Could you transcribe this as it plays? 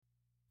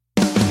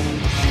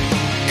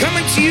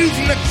to you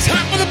from the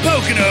top of the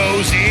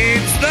Poconos,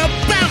 it's The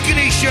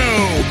Balcony Show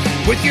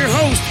with your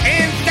host,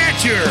 Ann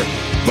Thatcher,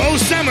 Bo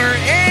Summer,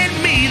 and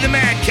me, the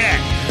Mad Cat.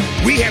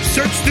 We have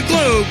searched the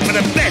globe for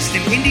the best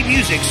in indie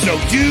music, so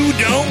you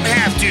don't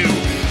have to.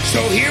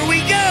 So here we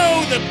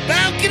go, The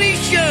Balcony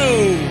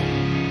Show.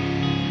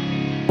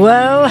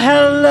 Well,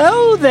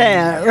 hello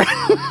there.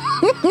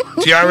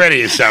 See,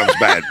 already it sounds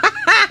bad.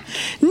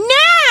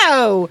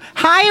 No!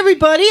 Hi,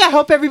 everybody. I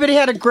hope everybody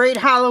had a great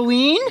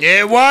Halloween.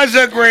 It was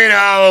a great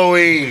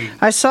Halloween.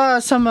 I saw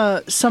some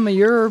of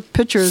your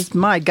pictures.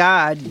 My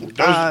God,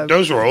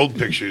 Those were old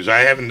pictures. I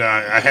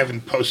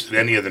haven't posted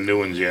any of the new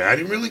ones yet. I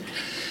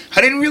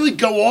didn't really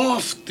go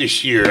off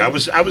this year. I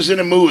was in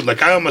a mood.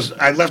 Like I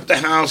left the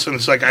house and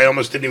it's like I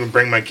almost didn't even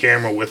bring my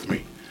camera with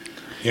me.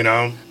 You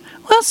know?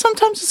 Well,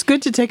 sometimes it's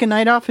good to take a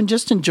night off and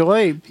just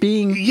enjoy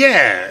being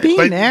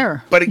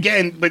there.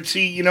 But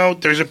see, you know,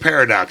 there's a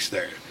paradox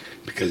there.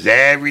 Because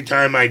every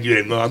time I do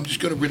that, no, I'm just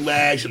going to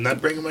relax. I'm not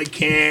bringing my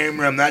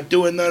camera. I'm not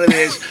doing none of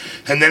this.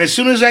 And then as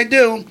soon as I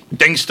do,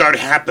 things start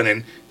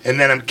happening. And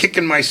then I'm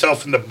kicking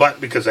myself in the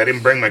butt because I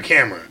didn't bring my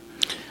camera.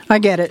 I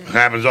get it. It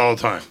happens all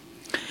the time.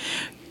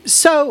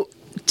 So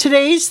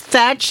today's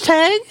Thatch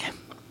Tag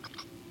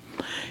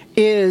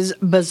is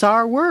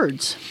bizarre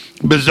words.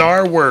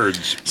 Bizarre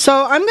words.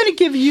 So I'm going to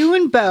give you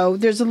and Bo,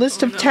 there's a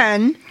list of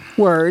 10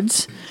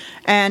 words,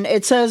 and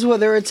it says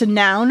whether it's a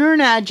noun or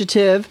an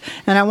adjective,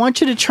 and I want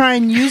you to try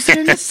and use it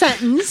in a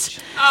sentence,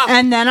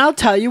 and then I'll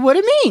tell you what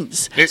it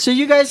means. So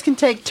you guys can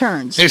take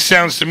turns. This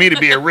sounds to me to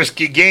be a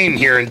risky game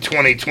here in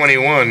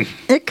 2021.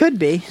 It could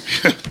be.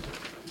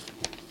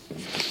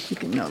 You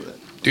can know that.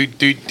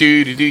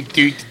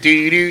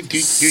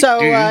 So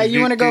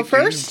you want to go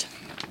first?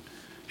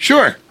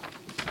 Sure.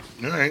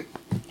 All right.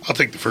 I'll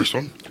take the first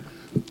one.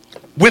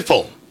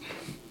 Whiffle.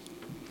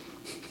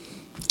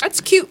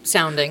 That's cute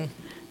sounding.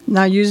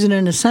 Now use it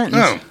in a sentence.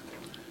 Oh.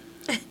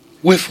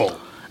 Whiffle.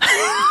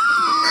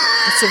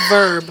 It's a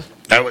verb.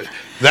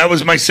 That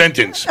was my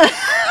sentence.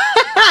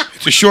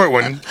 It's a short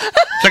one.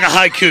 It's like a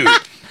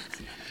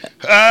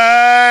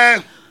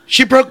haiku.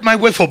 She broke my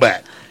wiffle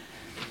bat.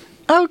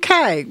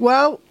 Okay.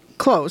 Well,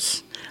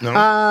 close.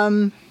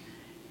 No.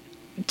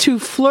 To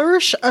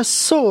flourish a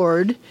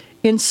sword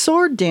in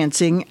sword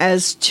dancing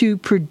as to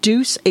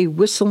produce a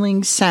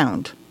whistling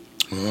sound.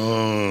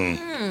 Oh.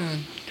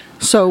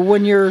 So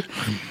when you're,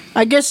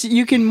 I guess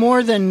you can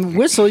more than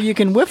whistle, you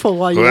can whiffle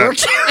while you work.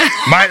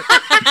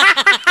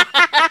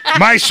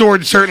 My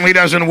sword certainly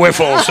doesn't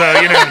whiffle,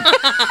 so, you know.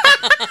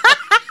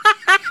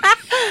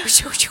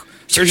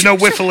 There's no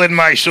whiffle in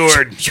my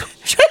sword.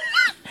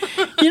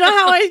 You know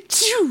how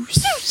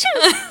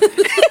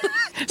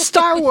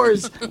Star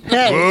Wars.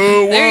 Hey.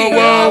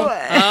 Whoa.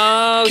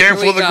 Oh,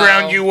 Careful of the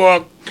ground you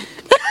walk.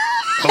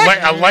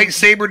 A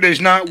lightsaber does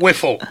not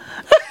whiffle.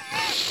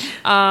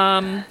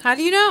 How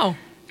do you know?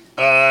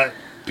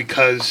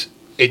 Because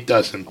it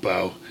doesn't,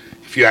 Bo.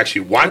 If you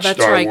actually watch that's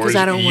Star right, Wars,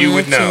 I don't you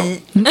would know.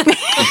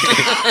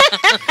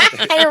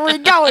 Here we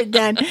go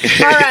again.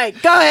 All right,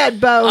 go ahead,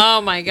 Bo.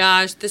 Oh my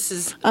gosh, this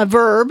is A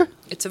verb.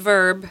 it's a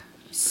verb.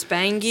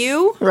 Spang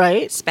you?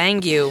 Right.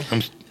 Spang you.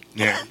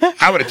 Yeah,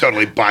 I would have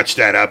totally botched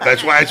that up.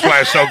 That's why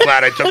I'm so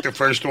glad I took the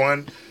first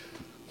one.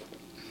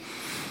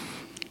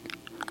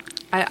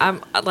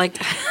 I'm like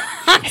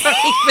I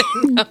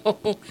don't even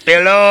know.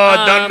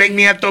 Hello, don't make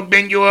me have to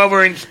bend you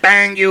over and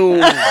spang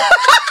you.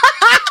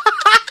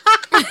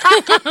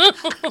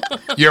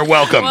 You're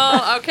welcome.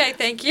 Well, okay,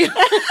 thank you.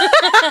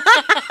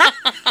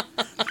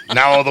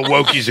 Now all the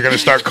wokies are going to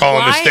start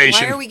calling the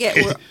station. Why are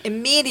we're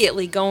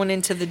immediately going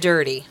into the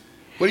dirty?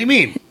 What do you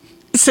mean?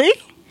 See?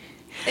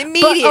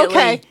 Immediately. But,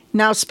 okay,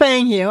 now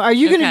spang you. Are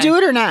you going to do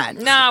it or not?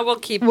 No, we'll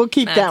keep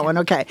that one.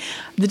 Okay.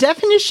 The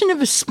definition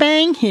of a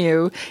spang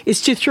you is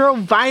to throw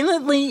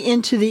violently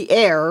into the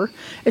air,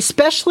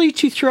 especially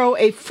to throw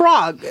a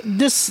frog.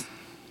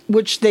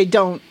 Which they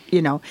don't,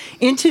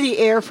 into the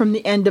air from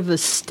the end of a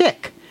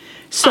stick.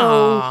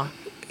 So,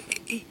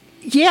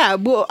 yeah,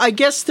 well, I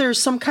guess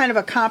there's some kind of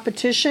a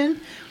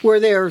competition where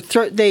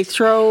they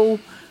throw,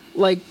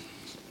 like,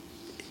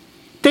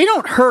 they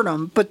don't hurt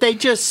them, but they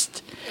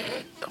just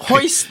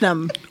hoist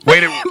them.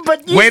 Way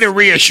to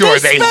reassure.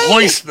 They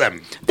hoist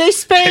them. They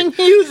spang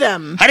you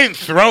them. I didn't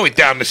throw it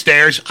down the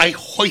stairs. I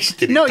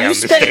hoisted it down the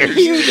stairs.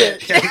 No, you spang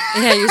it.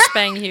 Yeah, you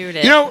spang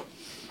it.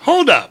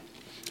 Hold up.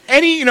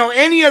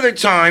 Any other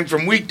time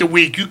from week to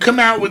week, you come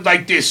out with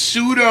like this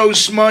pseudo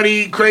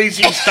smutty,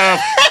 crazy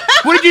stuff.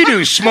 What did you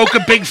do? Smoke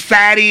a big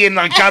fatty and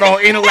like got all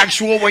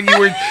intellectual when you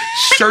were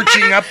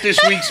searching up this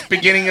week's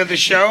beginning of the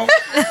show?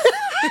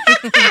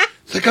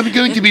 It's like I'm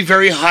going to be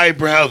very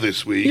highbrow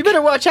this week. You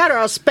better watch out or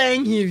I'll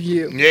spang you.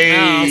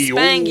 Yay!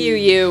 Spang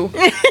you.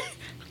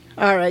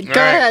 All right, go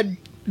ahead,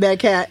 Bad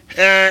Cat.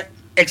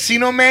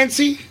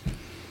 Exenomancy?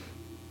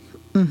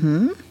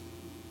 Mm-hmm.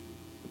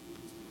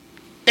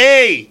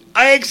 Hey,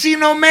 I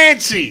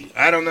exenomancy.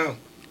 I don't know.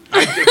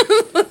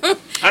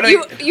 I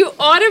don't. You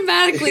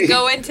automatically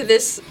go into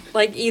this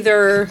like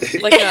either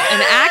like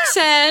an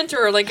accent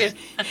or like a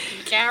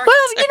character.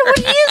 Well, you know what?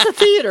 He is a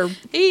theater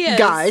He is.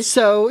 guy,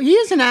 so he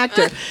is an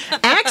actor.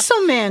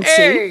 Axomancy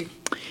Hey.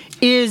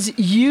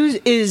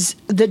 is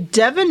the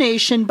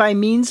divination by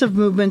means of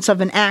movements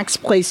of an axe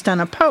placed on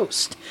a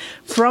post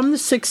from the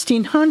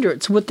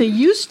 1600s. What they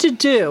used to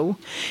do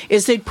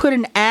is they'd put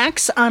an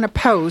axe on a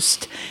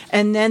post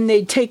and then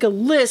they'd take a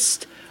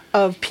list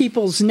of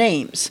people's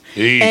names.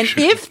 Yeesh. And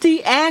if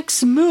the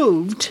axe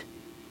moved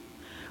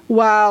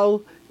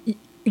while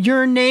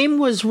your name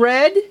was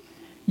read,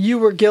 you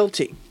were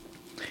guilty.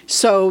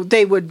 So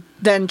they would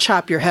then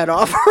chop your head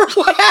off or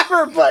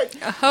whatever, but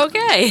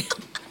Okay.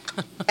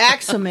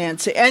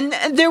 axomancy. And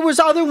there was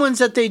other ones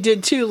that they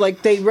did too,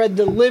 like they read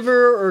the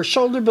liver or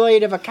shoulder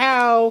blade of a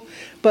cow,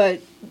 but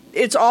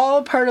it's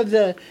all part of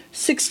the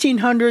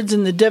 1600s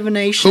and the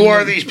divination. Who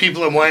are these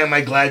people and why am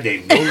I glad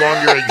they no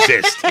longer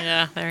exist?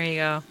 Yeah, there you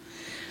go.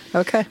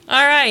 Okay.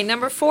 All right,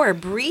 number 4,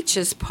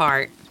 breeches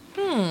part.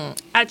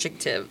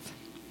 Adjective.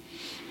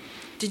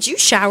 Did you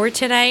shower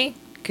today?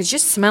 Because you're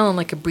smelling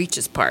like a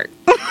breeches part.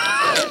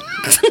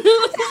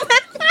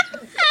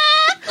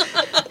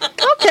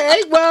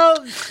 Okay,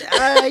 well,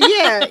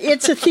 yeah,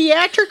 it's a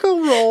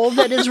theatrical role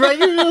that is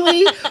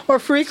regularly or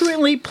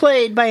frequently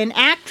played by an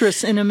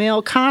actress in a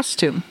male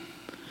costume.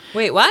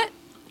 Wait, what?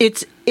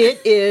 It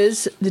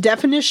is the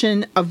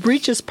definition of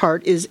breeches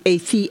part is a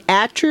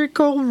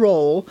theatrical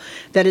role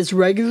that is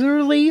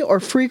regularly or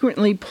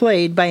frequently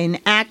played by an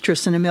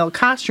actress in a male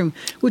costume,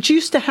 which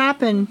used to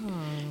happen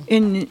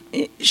in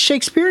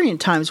Shakespearean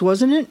times,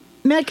 wasn't it,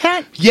 Mad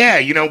Cat? Yeah,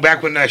 you know,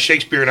 back when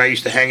Shakespeare and I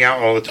used to hang out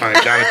all the time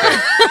down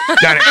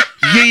at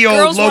ye old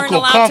Girls weren't local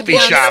allowed to coffee be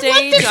on shop.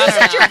 stage. This I is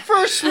don't your know.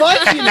 first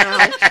love, you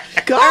know.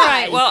 God. All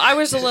right, well, I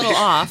was a little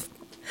off.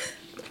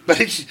 But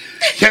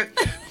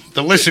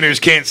the listeners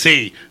can't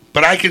see,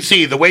 but I can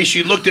see the way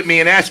she looked at me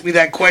and asked me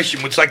that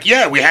question. Was like,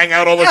 yeah, we hang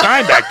out all the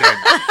time back then.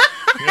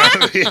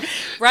 You know?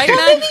 Right,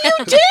 man?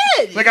 You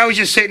did. Like I was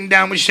just sitting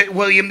down with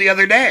William the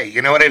other day.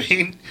 You know what I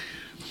mean?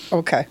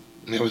 Okay,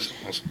 It was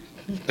awesome.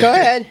 go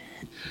ahead.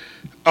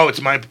 Oh,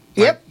 it's my.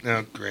 Yep.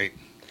 Oh, great.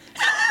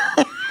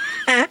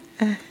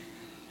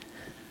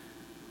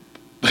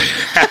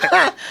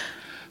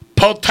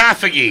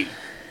 Poltophagy.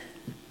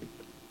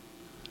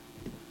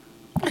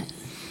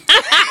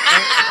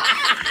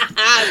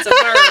 It's a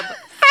verb.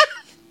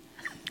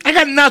 I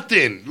got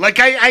nothing. Like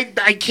I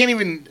can't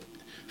even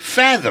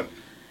fathom.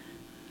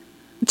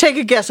 Take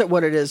a guess at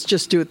what it is.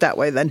 Just do it that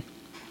way then.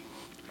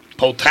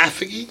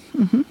 Poltophagy?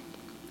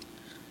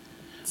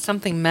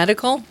 Something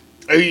medical?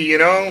 You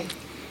know,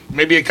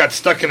 maybe it got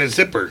stuck in a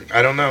zipper.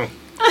 I don't know.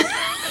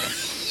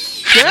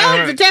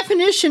 Well, the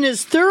definition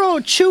is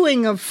thorough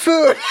chewing of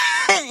food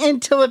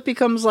until it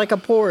becomes like a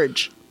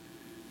porridge.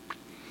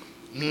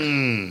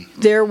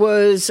 There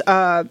was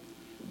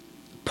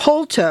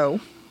Polto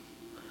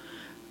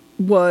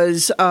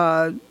was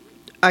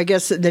I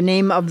guess the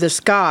name of this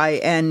guy,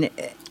 and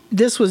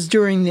this was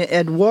during the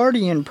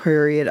Edwardian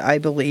period, I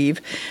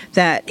believe,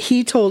 that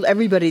he told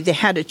everybody they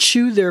had to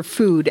chew their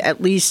food at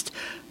least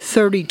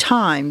 30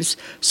 times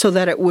so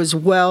that it was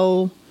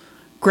well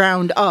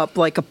ground up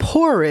like a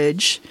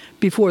porridge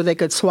before they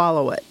could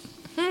swallow it.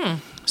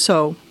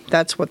 So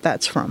that's what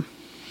that's from.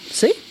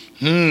 See?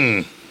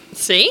 See?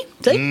 See?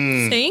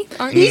 See?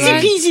 Aren't Easy you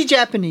right? peasy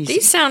Japanese.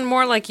 These sound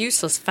more like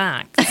useless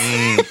facts.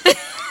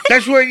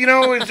 That's where, you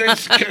know,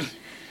 it's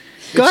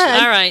Go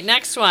ahead. All right,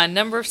 next one.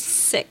 Number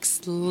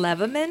 6.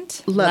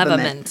 Leviment?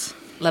 Leviment.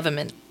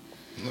 Leviment.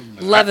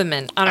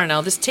 Leviment. I don't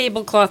know. This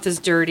tablecloth is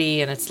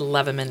dirty and it's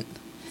leviment.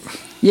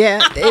 Yeah,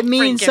 it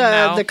means Freaking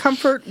hell. the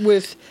comfort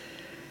with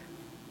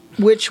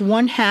which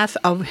one hath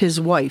of his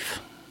wife.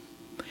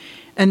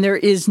 And there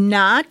is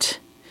not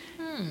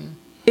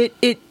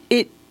it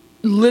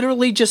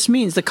literally just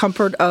means the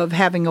comfort of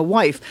having a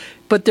wife.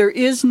 But there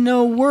is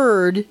no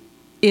word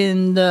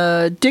in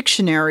the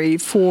dictionary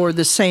for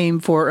the same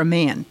for a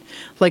man.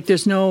 Like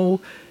there's no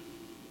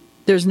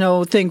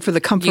thing for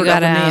the comfort You of a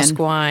gotta man. ask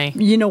why.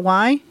 You know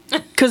why?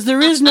 Because there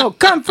is no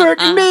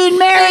comfort in being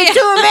married to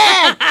a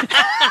man.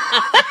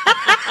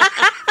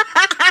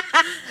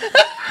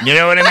 you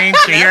know what I mean?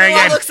 So here I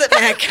Everyone get. looks at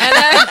Mac.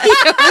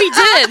 We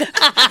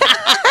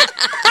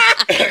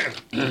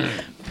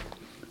did.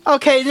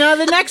 Okay, now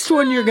the next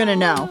one you're gonna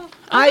know.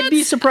 I'd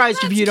be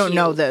surprised if you don't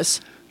know this.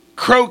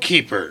 Crow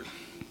keeper.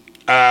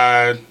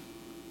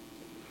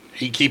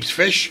 He keeps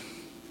fish.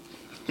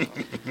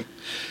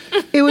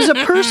 It was a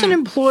person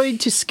employed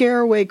to scare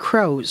away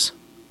crows.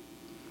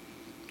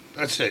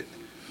 That's it.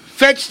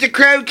 Fetch the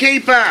crow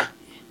keeper.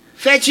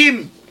 Fetch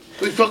him.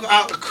 We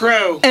forgot a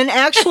crow. And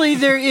actually,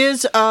 there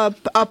is a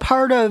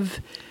part of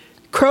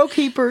crow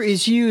keeper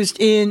is used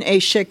in a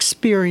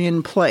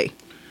Shakespearean play,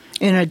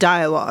 in a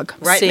dialogue.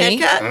 Right, See?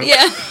 Matt Cat?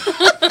 Yeah.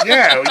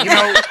 Yeah, you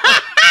know.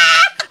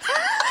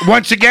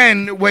 Once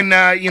again, when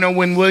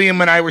when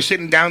William and I were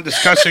sitting down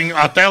discussing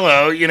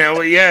Othello,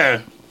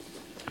 yeah.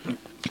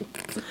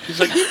 He's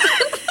like,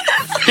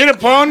 hit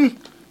upon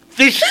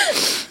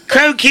this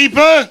crow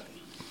keeper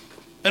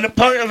and a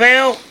pint of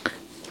ale.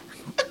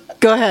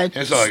 Go ahead.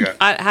 That's all I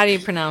got. How do you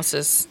pronounce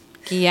this?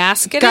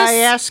 Gyascutus?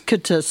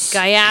 Gyascutus.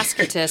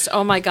 Gyascutus.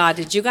 Oh my God!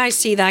 Did you guys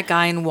see that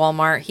guy in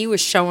Walmart? He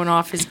was showing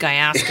off his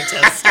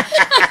gyascutus.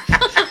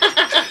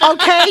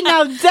 Okay,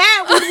 now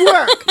that would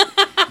work.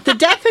 The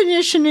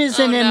definition is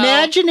an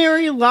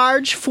imaginary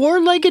large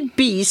four-legged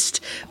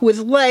beast with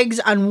legs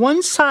on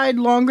one side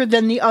longer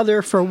than the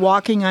other for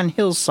walking on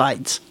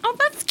hillsides. Oh,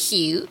 that's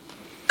cute.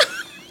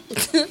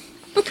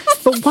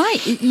 But why?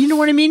 You know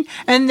what I mean?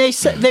 And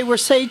they were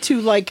said to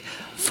like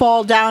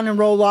fall down and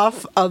roll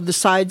off of the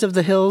sides of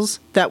the hills.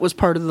 That was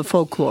part of the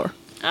folklore.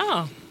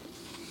 Oh,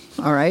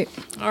 All right.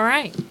 all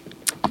right.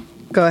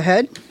 Go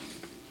ahead.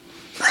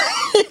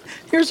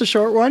 Here's a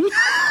short one.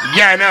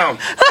 Yeah, I know.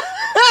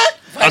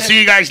 I'll see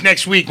you guys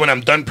next week when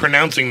I'm done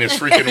pronouncing this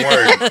freaking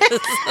word.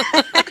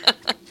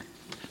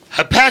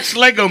 Hapax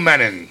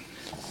legomenon.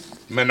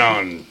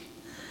 Menon.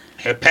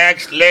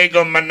 Hapax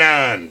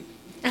legomenon.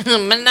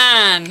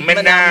 Manan.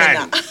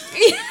 Menon.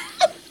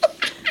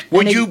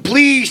 Would you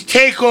please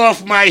take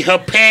off my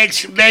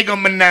Hapax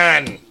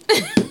legomenon?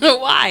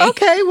 Why?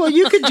 Okay, well,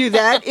 you could do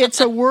that. It's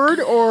a word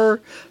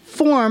or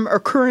form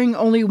occurring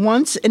only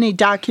once in a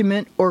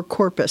document or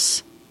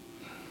corpus.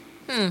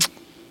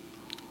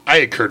 I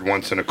occurred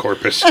once in a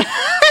corpus. All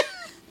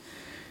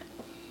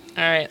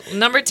right,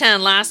 number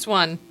 10, last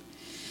one.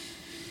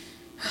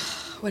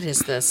 What is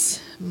this?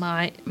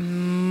 Mitacism?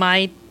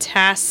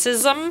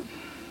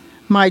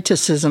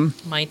 Miticism.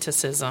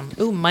 Miticism.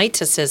 Ooh,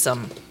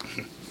 miticism.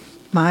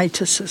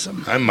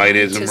 Miticism. I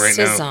mightism right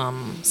now.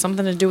 Miticism.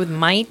 Something to do with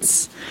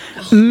mites?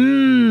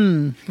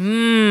 The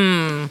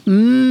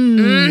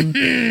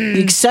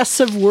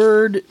excessive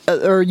word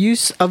or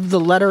use of the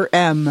letter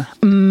M.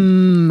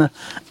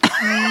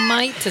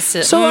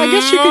 Miticism. So I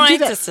guess you could do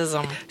that.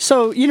 Miticism.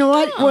 So you know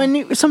what?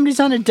 When somebody's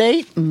on a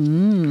date,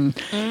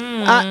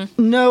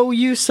 no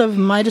use of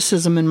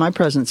miticism in my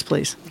presence,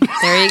 please.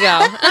 There you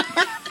go.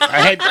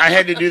 I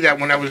had to do that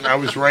when I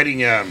was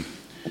writing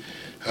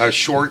a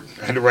short.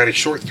 I had to write a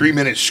short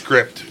 3-minute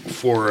script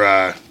for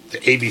the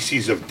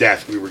ABCs of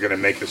Death. We were going to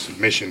make a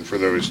submission for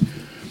those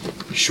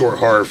short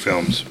horror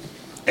films,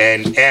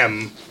 and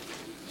M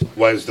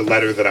was the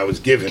letter that I was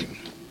given.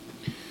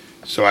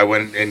 So I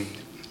went and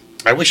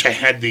I wish I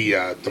had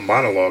the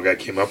monologue I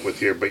came up with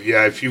here, but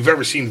yeah, if you've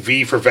ever seen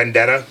V for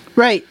Vendetta,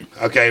 Right.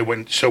 okay,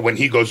 when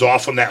he goes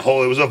off on that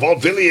whole, it was a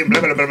vaudevillian,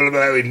 blah blah blah blah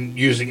blah, and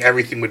using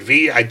everything with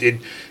V, I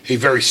did a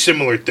very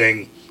similar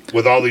thing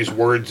with all these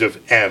words of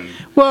M.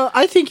 Well,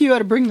 I think you ought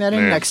to bring that in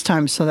Yeah. next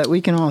time so that we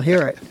can all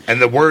hear it.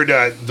 And the word,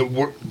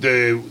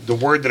 the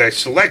word that I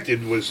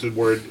selected was the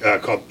word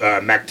called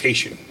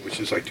mactation, which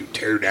is like to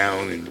tear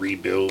down and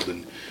rebuild,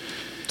 and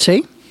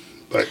See?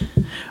 but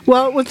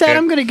Well, with that, Yeah.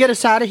 I'm going to get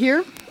us out of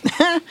here.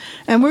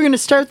 And we're going to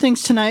start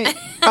things tonight.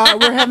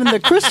 We're having the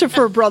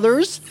Christopher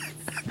brothers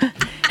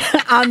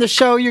on the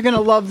show. You're going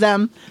to love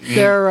them.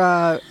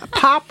 They're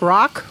pop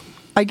rock,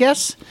 I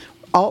guess.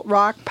 Alt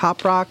rock,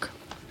 pop rock.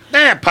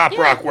 pop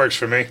rock works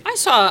for me.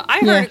 I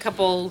heard Yeah. a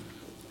couple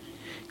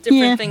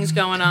different Yeah. things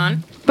going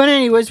on. But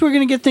anyways, we're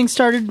going to get things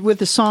started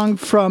with a song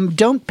from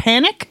Don't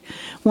Panic,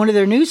 one of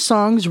their new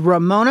songs,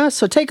 Ramona.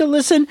 So take a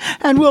listen,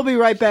 and we'll be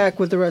right back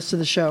with the rest of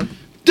the show.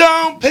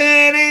 Don't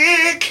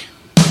panic.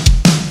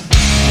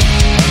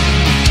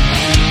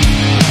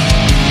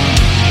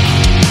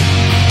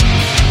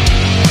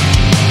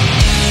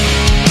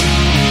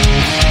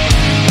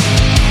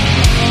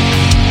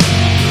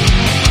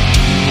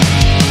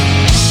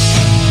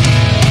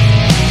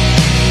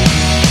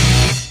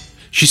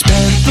 She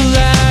spent the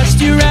last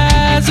year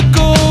as a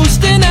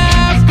ghost in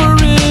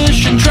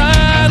apparition,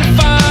 trying to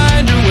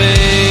find her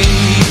way.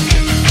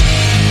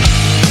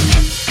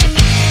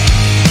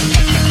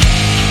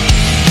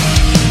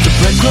 The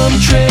breadcrumb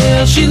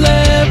trail she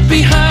left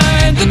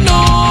behind that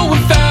no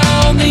one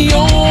found, they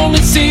only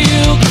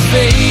sealed the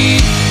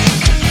fate.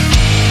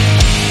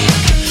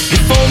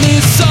 If only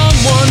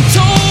someone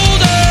told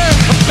her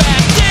her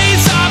bad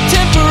days are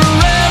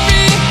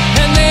temporary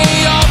and they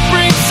all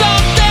bring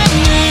something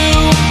new.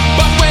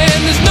 But when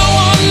there's no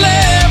one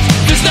left,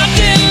 there's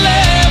nothing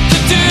left to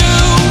do.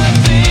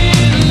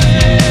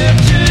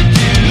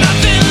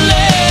 Nothing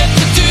left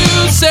to do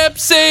except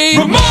say,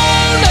 Ramona,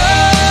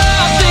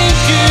 I think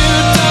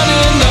you've done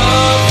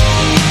enough.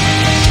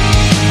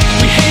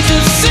 We hate to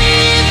see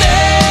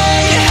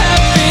that you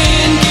have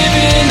been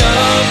giving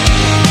up.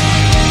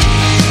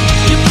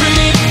 Your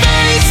pretty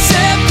face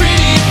and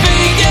pretty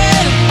finger,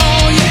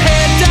 all your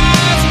hair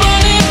dyes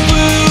running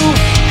blue.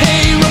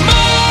 Hey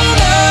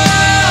Ramona,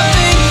 I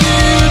think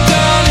you've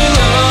done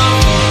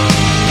enough.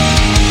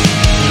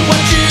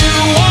 What you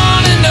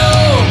wanna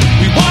know,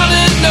 we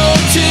wanna know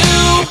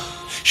too.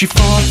 She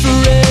fought for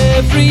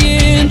every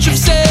inch of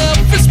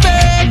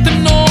self-respect that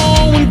no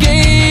one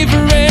gave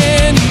her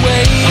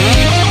anyway.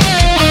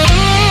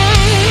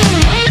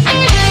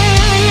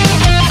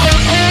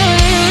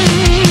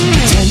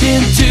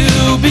 Pretending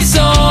to be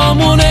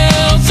someone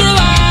else or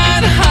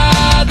lying to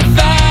hide the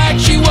fact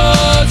she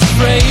was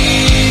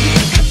afraid.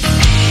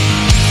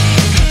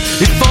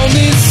 If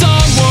only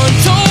someone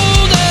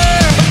told her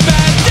her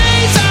bad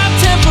days are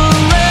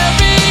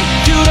temporary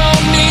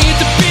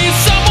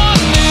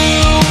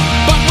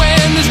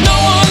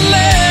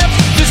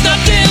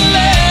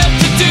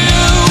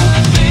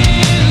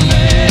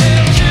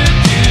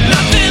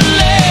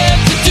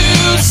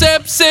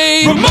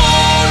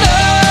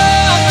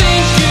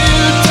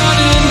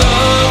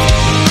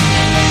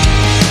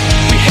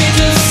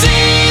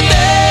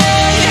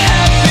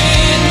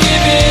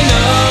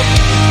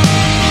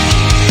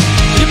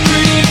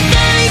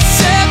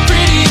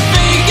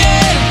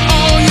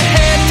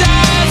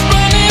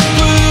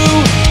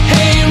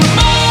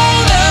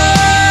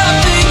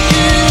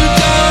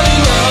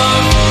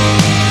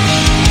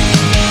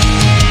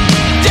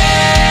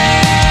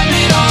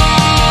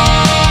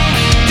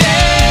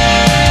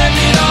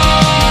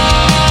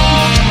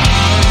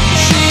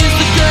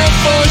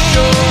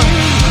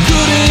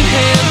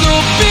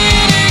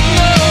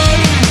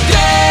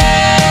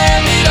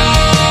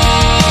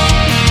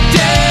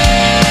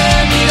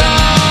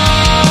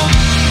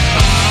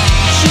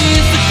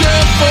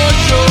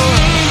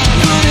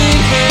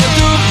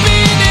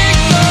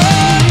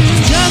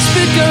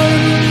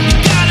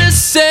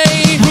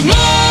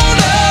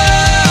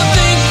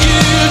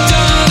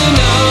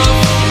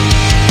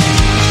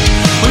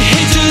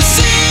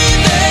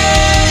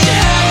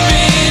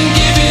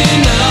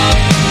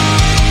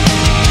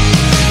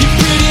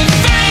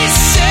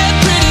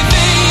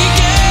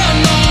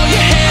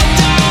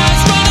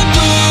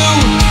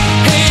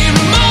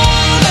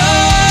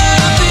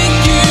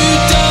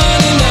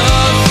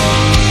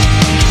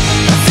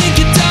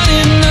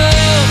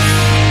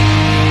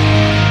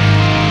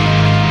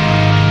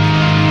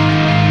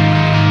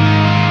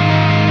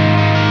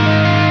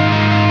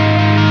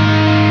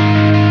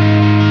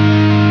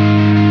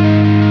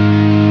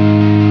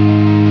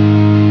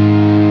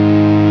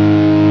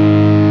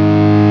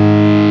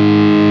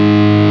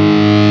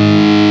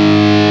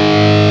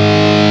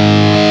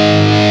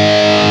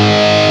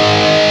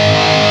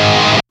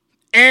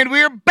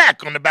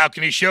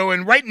Balcony Show,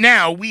 and right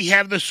now we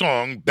have the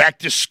song Back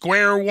to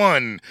Square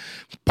One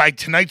by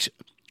tonight's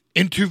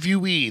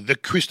interviewee, the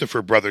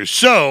Christopher Brothers.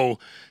 So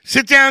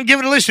sit down, give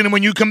it a listen, and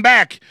when you come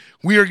back,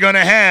 we are going to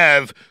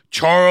have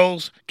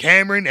Charles,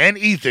 Cameron, and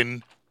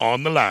Ethan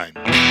on the line.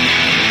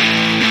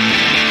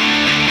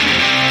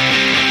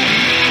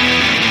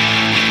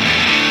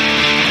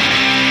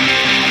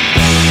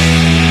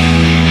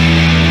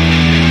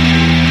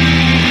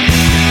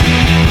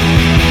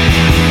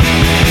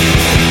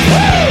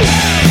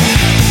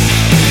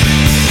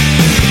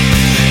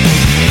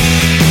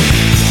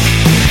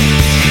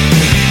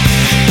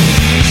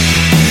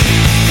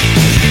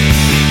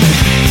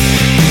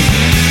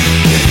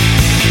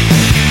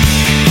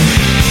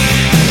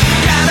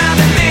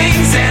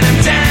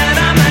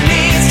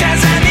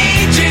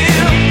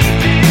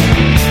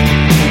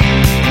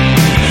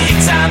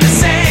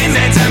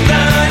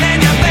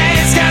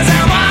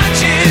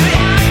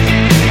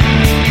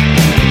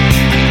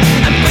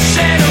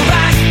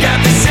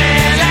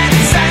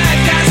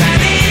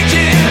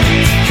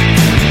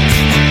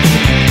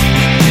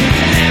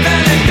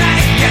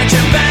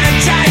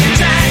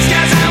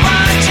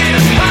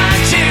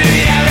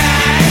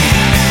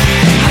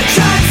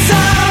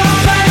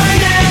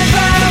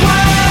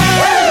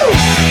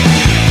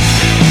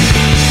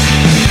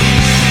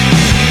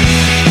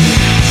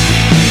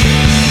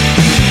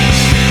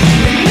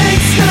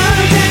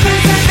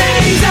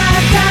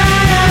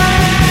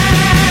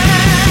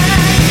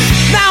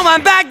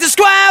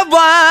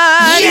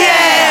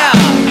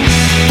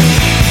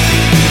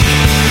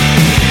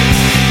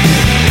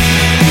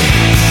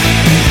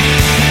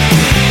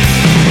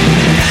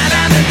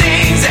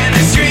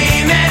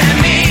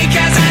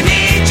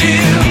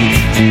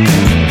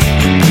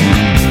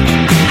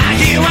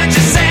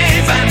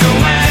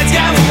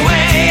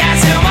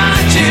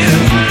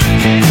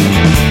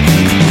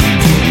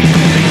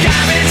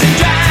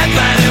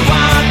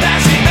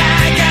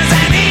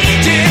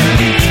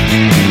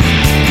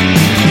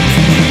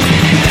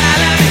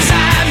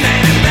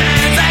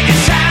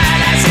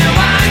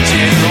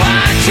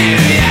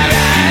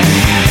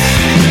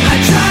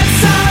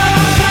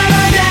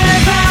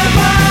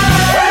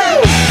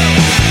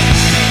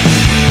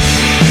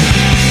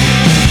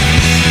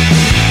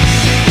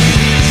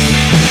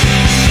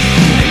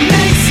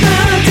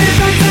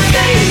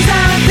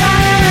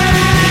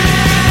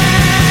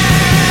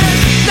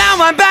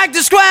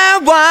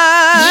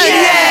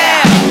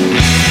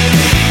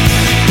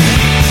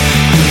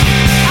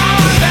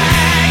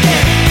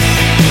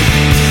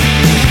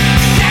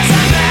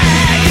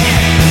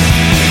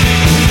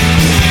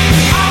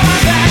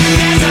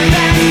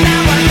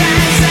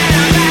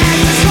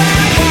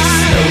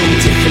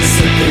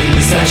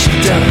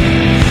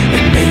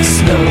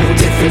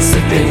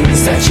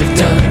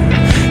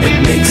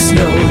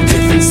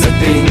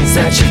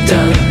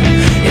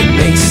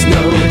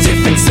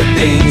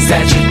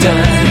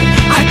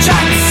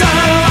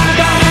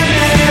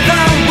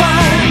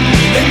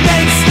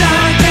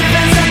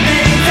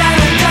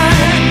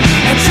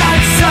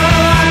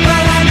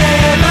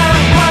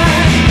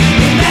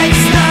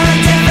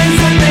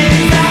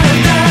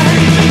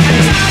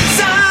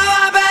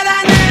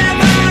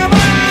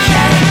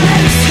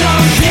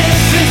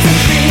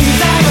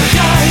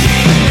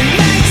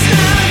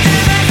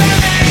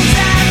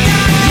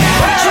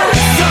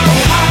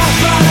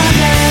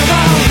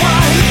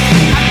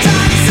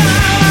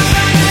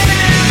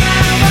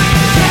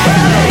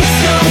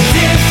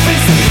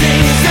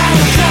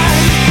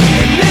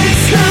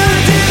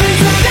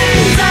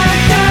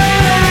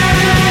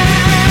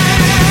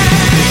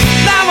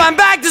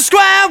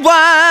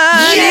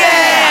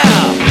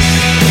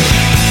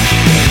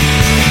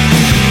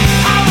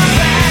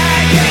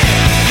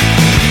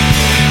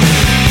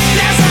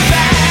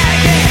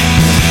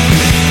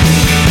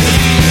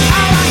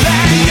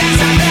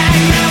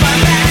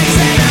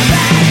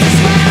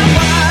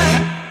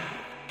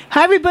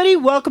 Hi, everybody.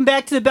 Welcome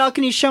back to the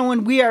Balcony Show,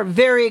 and we are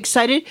very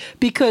excited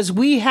because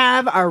we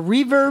have our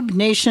Reverb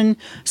Nation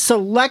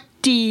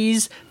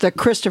selectees, the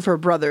Christopher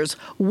Brothers.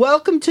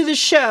 Welcome to the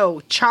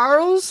show,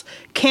 Charles,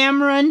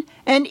 Cameron,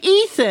 and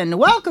Ethan.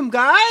 Welcome,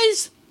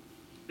 guys.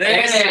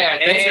 Thanks for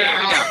having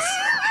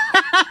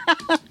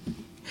us.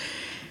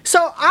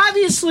 So,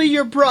 obviously,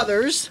 you're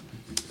brothers.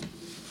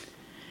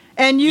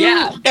 And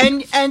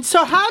and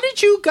so how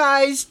did you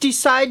guys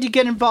decide to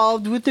get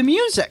involved with the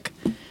music?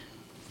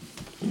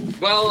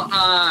 Well,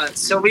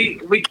 so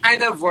we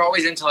kind of were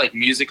always into like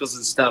musicals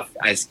and stuff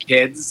as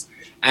kids,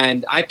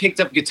 and I picked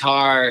up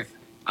guitar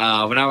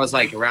when I was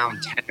like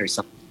around 10 or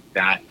something like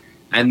that,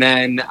 and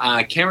then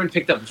Cameron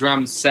picked up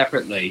drums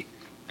separately,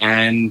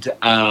 and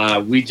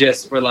we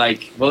just were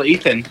like, well,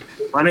 Ethan,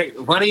 why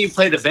don't you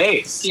play the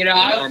bass? You know,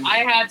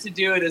 I had to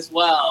do it as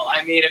well.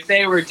 I mean, if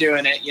they were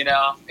doing it, you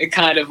know, it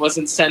kind of was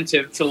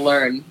incentive to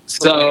learn.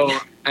 So,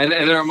 and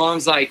our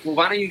mom's like, well,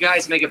 why don't you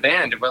guys make a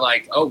band? And we're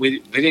like, oh, we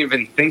didn't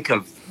even think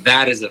of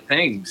that as a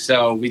thing.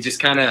 So we just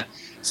kind of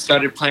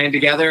started playing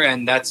together,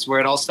 and that's where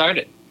it all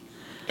started.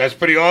 That's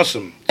pretty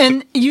awesome.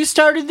 And you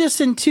started this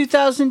in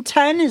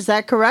 2010, is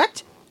that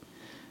correct?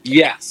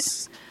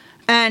 Yes.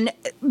 And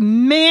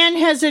man,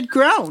 has it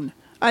grown.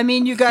 I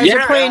mean, you guys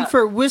are playing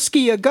for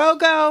Whiskey A Go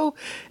Go,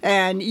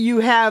 and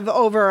you have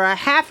over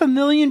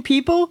 500,000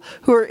 people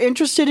who are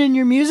interested in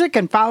your music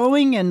and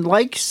following and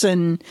likes,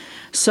 and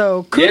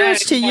so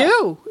kudos to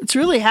you. It's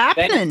really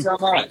happening. Thank you so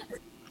much.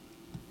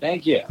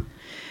 Thank you.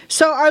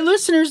 So our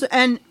listeners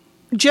and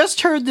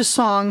just heard the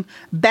song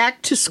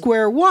 "Back to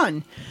Square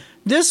One."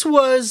 This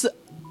was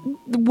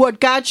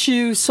what got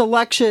you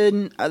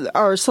selected on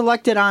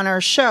our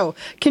show.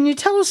 Can you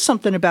tell us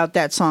something about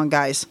that song,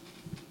 guys?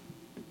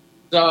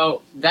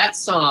 So that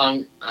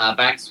song,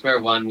 Back to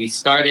Square One, we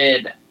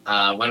started,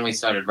 when we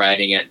started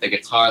writing it, the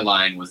guitar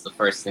line was the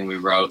first thing we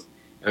wrote,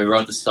 and we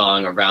wrote the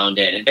song around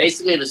it. And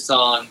basically the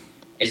song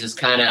is just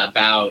kind of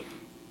about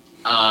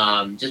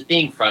just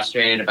being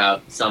frustrated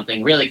about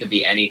something, really could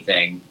be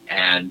anything,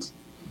 and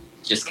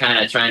just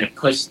kind of trying to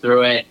push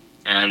through it.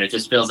 And it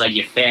just feels like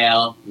you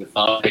fail, you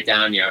fall right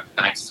down, you're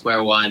back to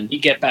square one. You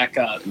get back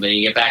up. And then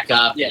you get back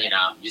up, you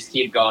know, just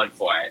keep going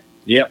for it.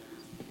 Yep.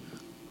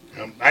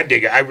 I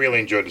dig it. I really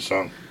enjoyed the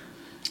song.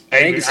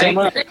 Thank you so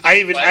much. I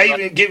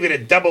even give it a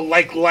double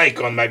like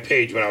on my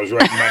page when I was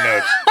writing my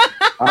notes.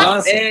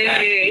 Awesome.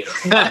 Hey.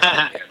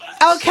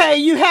 Okay,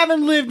 you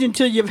haven't lived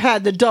until you've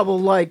had the double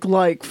like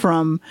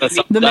from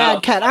the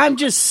Mad Cat. I'm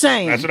just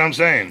saying. That's what I'm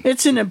saying.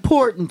 It's an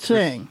important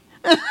thing.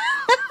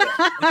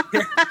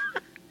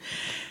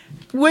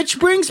 Which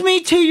brings me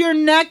to your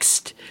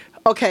next.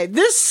 Okay,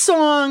 this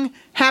song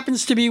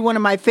happens to be one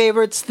of my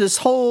favorites. This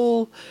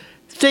whole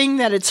thing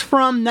that it's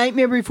from,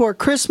 Nightmare Before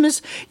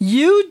Christmas.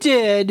 You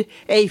did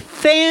a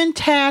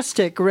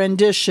fantastic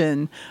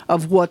rendition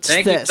of What's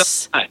Thank This. you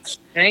so much.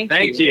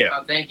 Thank you. you.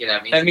 Oh, thank you.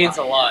 That Means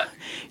a lot.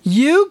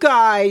 You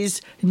guys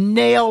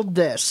nailed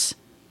this.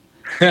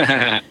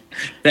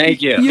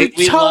 Thank you. You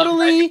We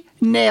totally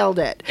nailed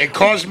it. It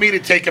caused me to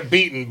take a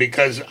beating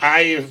because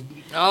I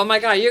Oh my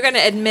God, you're going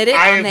to admit it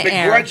on have the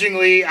air.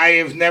 begrudgingly, I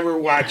have never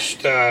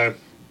watched the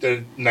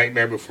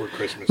Nightmare Before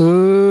Christmas.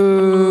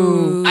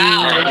 Ooh.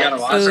 Ow, You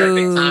gotta watch it.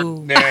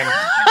 Ooh.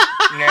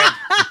 Nah.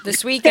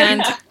 This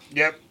weekend.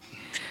 Yep.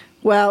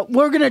 Well,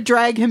 we're going to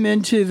drag him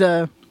into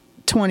the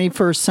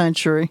 21st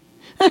century.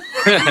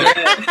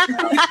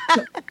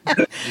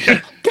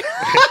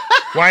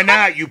 Why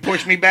not? You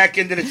pushed me back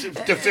into the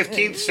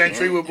 15th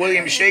century with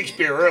William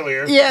Shakespeare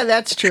earlier. Yeah,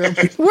 that's true.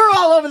 We're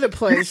all over the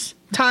place.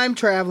 Time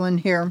traveling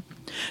here.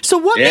 So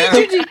what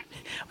made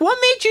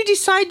you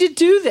decide to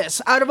do this?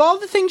 Out of all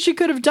the things you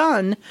could have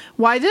done,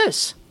 why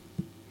this?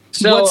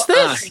 So, What's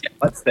this?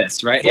 What's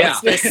this, right? What's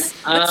this?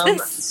 What's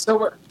this?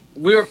 So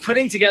we were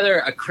putting together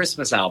a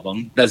Christmas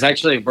album.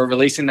 We're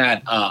releasing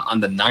that on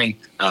the 9th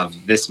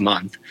of this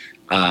month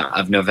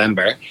of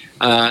November.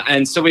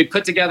 And so we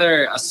put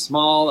together a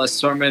small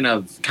assortment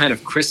of kind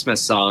of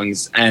Christmas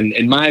songs. And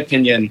in my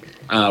opinion,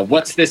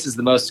 What's This is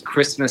the most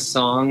Christmas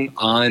song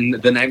on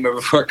the Nightmare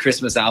Before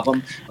Christmas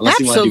album.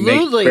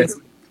 Absolutely.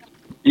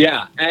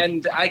 Yeah,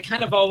 and I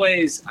kind of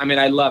always,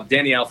 I love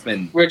Danny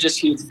Elfman. We're just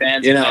huge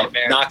fans You of know,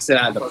 Nightmare. knocks it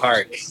out of the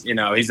park. You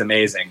know, he's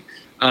amazing.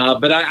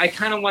 But I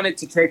kind of wanted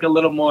to take a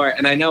little more,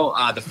 and I know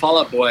the Fall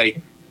Out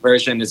Boy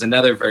version is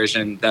another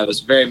version that was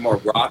very more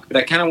rock, but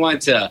I kind of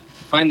wanted to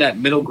find that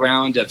middle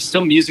ground of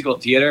still musical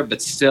theater, but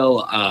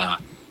still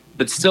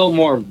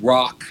more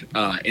rock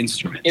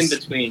instruments. In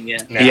between,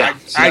 yeah. No, Yeah,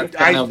 so that's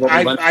kind of what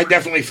we went I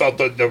definitely felt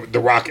the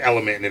rock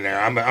element in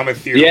there. I'm a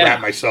theater rat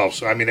myself,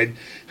 so I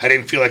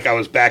didn't feel like I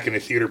was back in a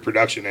theater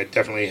production. It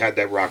definitely had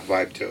that rock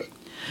vibe to it.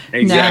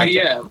 Exactly.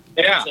 Yeah.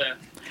 Yeah.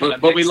 It's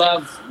But we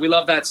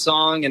love that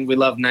song, and we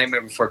love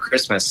Nightmare Before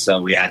Christmas,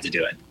 so we had to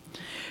do it.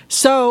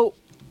 So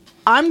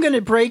I'm going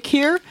to break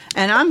here,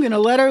 and I'm going to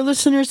let our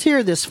listeners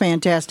hear this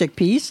fantastic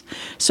piece.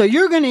 So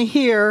you're going to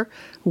hear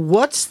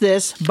What's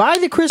This by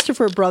the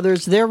Christopher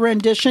Brothers, their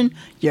rendition.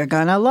 You're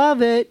going to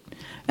love it.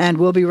 And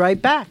we'll be right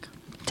back.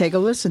 Take a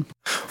listen.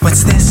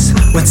 What's this?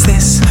 What's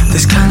this?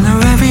 There's color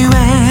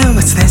everywhere.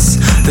 What's this?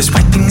 There's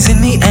white things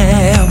in the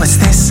air. What's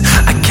this?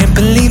 I can't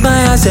believe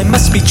my eyes. I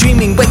must be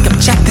dreaming. Wake up,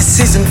 Jack. This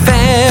isn't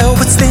fair.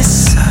 What's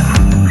this?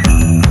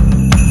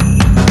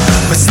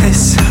 What's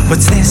this?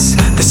 What's this?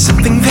 There's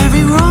something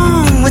very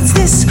wrong. What's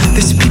this?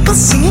 There's people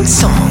singing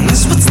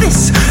songs. What's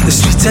this? The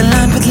streets are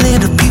lined with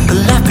little people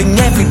laughing.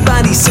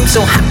 Everybody seems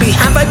so happy.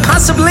 Have I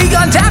possibly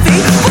gone taffy?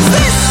 What's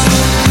this?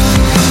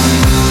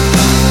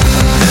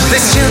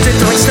 There's children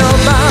throwing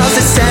snowballs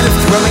instead of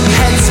throwing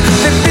heads.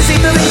 They're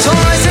busy building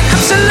toys and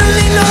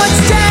absolutely no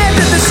one's dead.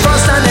 There's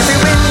frost on every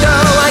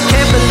window. I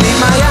can't believe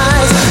my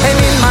eyes. And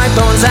in my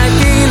bones I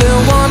feel a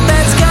warmth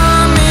that's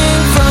coming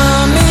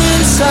from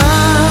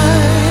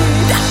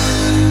inside.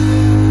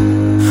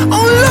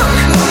 Oh look,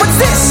 what's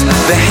this?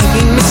 The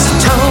hanging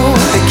mistletoe,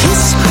 the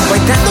kiss.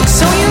 Why that looks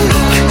so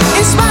unique.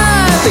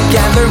 Inspire the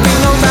gathering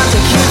around to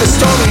hear the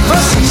story.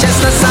 Roasting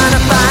chestnuts on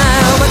a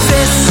fire. What's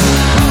this?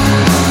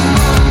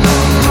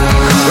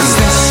 What's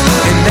this?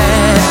 And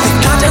there,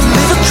 they've got a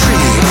little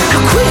tree.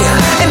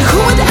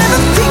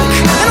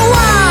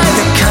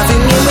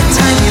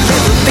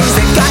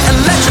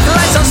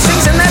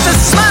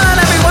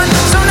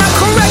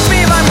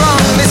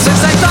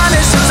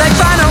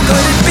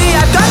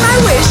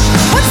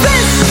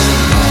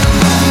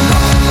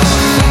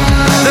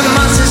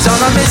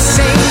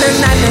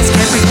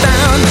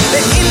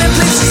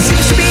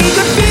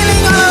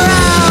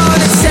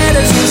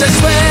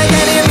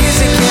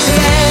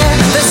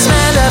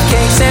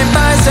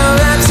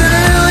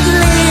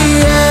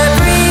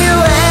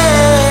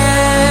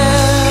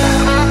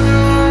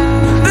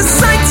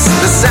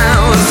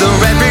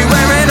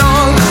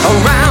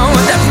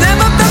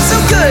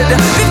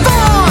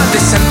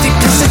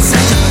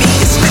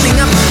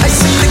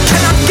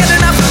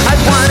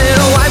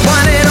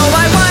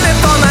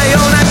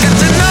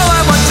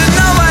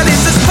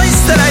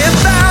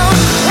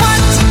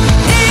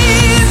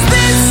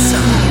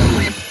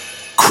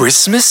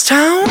 Christmas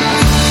Town?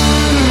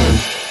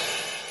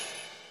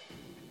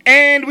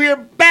 And we are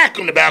back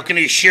on the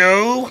Balcony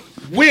Show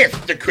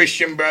with the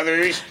Christian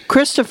Brothers.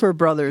 Christopher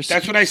Brothers.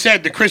 That's what I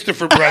said, the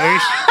Christopher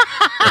Brothers.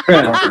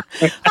 I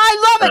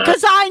love it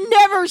because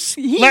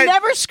he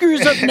never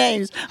screws up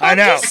names. I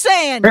know. Just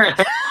saying.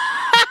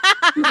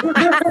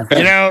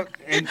 You know,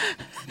 and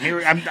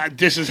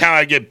this is how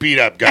I get beat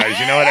up, guys.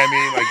 You know what I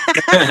mean?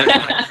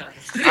 Like,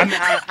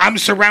 I'm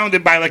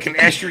surrounded by like an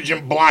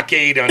estrogen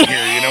blockade on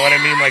here. You know what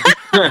I mean? Like,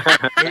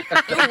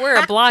 We're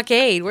a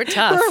blockade. We're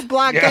tough. We're a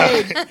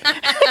blockade.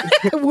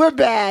 We're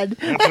bad.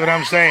 That's what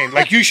I'm saying.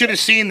 Like, you should have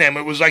seen them.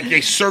 It was like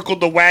they circled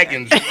the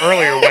wagons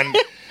earlier when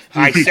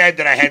I said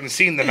that I hadn't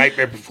seen the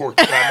Nightmare Before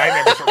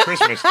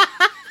Christmas.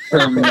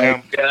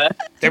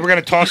 They were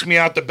going to toss me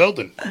out the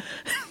building.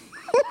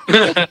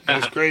 It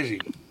was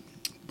crazy.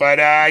 But,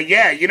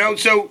 yeah, you know,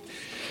 so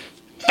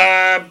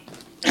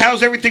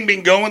how's everything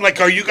been going? Like,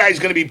 are you guys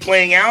going to be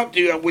playing out?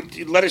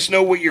 Let us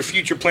know what your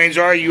future plans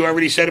are. You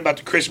already said about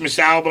the Christmas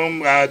album.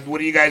 What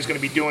are you guys going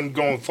to be doing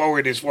going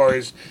forward as far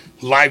as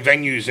live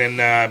venues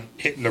and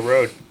hitting the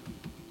road?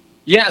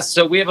 Yeah,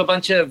 so we have a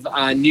bunch of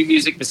new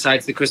music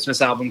besides the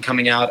Christmas album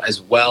coming out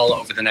as well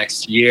over the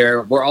next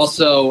year. We're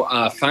also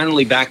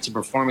finally back to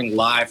performing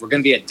live. We're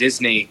going to be at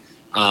Disney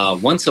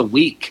once a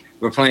week.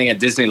 We're playing at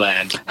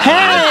Disneyland.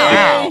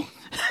 Wow.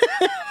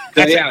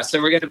 So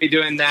we're going to be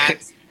doing that.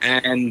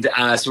 And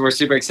so we're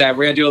super excited.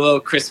 We're going to do a little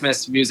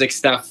Christmas music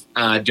stuff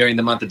during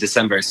the month of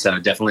December. So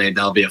definitely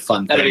that'll be a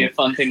fun thing. That'll be a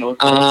fun thing to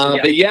look forward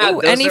to. But yeah, Ooh,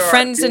 any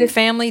friends and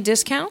family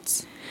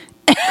discounts?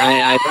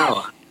 I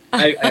know.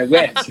 I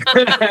wish.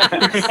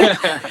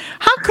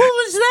 How cool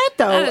is that,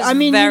 though? That is I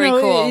mean, very you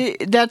know,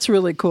 cool. That's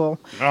really cool.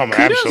 Oh,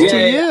 Kudos absolutely. to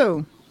Yeah.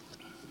 you.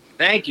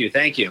 Thank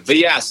you. But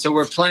yeah, so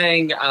we're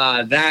playing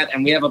that,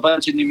 and we have a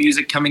bunch of new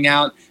music coming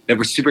out that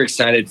we're super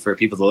excited for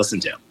people to listen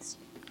to.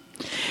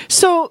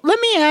 So let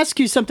me ask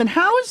you something.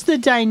 How is the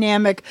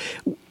dynamic?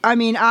 I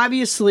mean,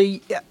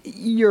 obviously,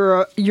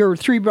 you're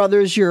three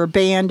brothers, you're a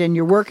band, and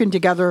you're working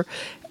together,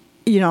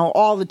 you know,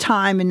 all the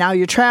time, and now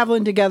you're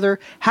traveling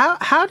together.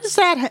 How does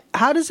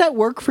that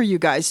work for you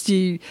guys?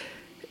 Are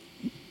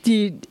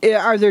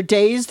there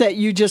days that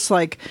you just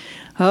like,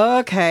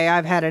 okay,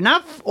 I've had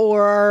enough,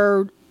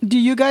 or do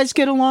you guys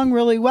get along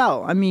really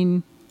well? I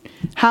mean,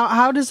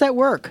 how does that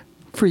work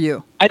for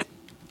you?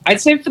 I'd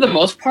say for the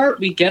most part,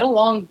 we get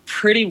along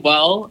pretty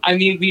well. I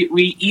mean,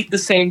 we eat the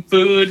same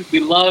food. We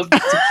love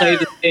to play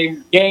the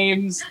same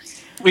games.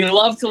 We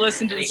love to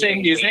listen to the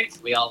same music.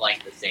 We all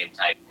like the same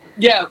type.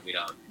 Yeah. We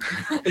don't.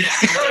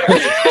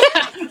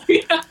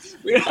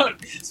 we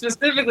don't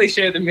specifically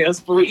share the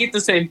meals, but we eat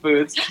the same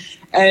foods.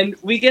 And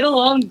we get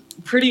along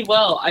pretty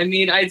well. I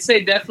mean, I'd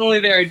say definitely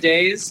there are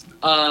days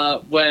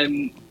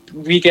when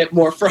we get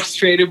more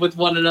frustrated with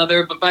one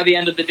another. But by the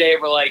end of the day,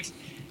 we're like,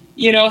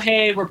 you know,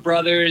 hey, we're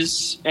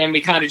brothers, and we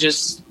kind of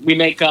we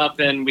make up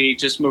and we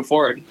just move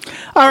forward.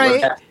 All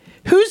right.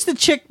 Who's the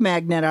chick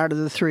magnet out of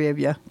the three of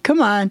you?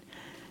 Come on.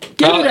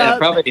 Give it up.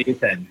 Probably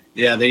Ethan.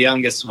 Yeah, the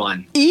youngest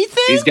one.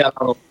 Ethan? He's got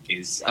all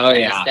these. Oh,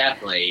 yeah. It's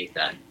definitely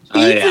Ethan. Oh,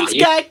 yeah. Ethan's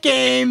got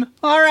game.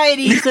 All right,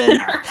 Ethan.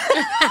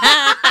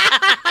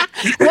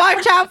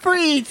 Watch out for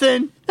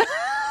Ethan.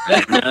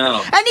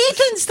 No. And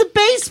Ethan's the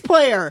bass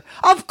player.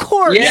 Of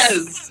course.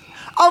 Yes.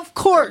 Of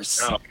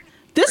course. Oh.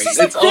 This is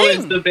a It's always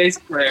thing. the bass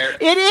player.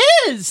 It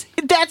is.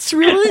 That's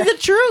really the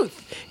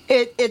truth.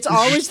 It's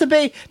always the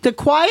bass. The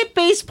quiet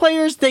bass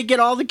players, they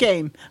get all the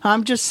game.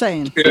 I'm just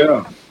saying.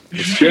 Yeah.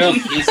 It's true.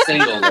 He's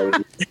single,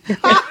 lady.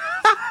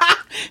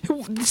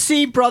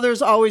 See,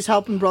 brothers always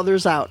helping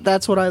brothers out.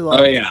 That's what I love.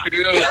 Oh, yeah.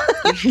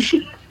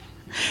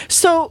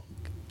 So,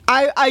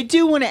 I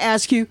do want to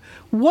ask you,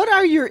 what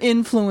are your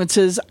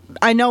influences?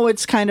 I know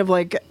it's kind of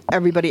like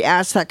everybody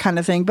asks that kind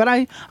of thing,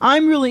 but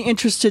I'm really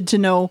interested to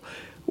know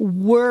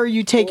where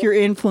you take your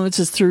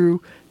influences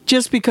through,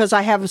 just because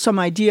I have some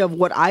idea of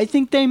what I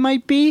think they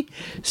might be.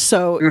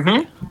 So,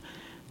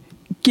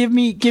 give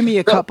me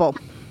a couple.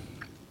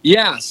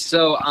 Yeah,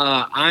 so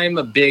I'm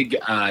a big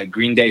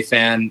Green Day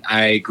fan.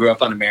 I grew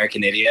up on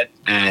American Idiot,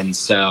 and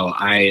so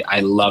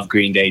I love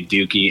Green Day,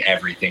 Dookie,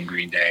 everything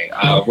Green Day.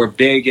 We're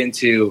big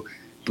into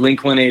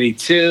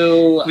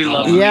Blink-182. We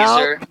love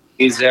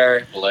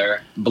Weezer,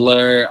 Blur.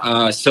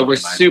 So we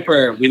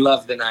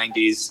love the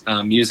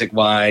 90s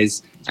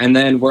music-wise. And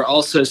then we're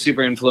also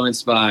super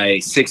influenced by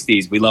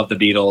 60s. We love the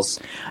Beatles.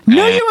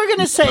 Knew you were going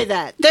to say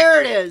that. There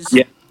it is.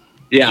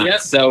 Yeah. Yep.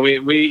 So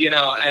we you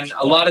know, and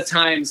a lot of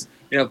times,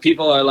 you know,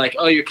 people are like,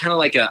 oh, you're kind of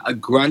like a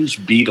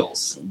grunge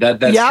Beatles.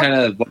 That's kind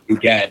of what we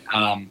get.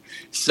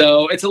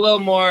 So it's a little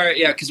more,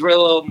 because we're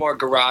a little more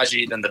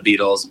garagey than the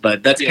Beatles,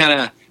 but that's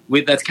kind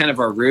of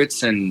our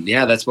roots, and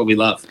that's what we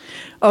love.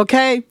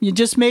 Okay, you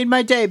just made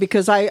my day,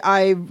 because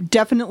I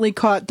definitely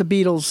caught the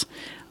Beatles.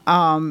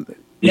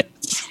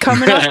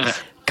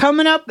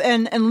 Coming up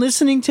and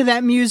listening to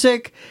that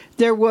music,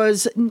 there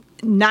was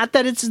not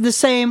that it's the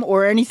same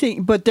or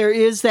anything, but there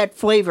is that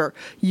flavor.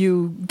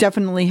 You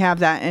definitely have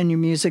that in your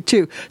music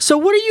too. So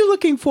what are you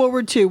looking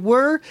forward to?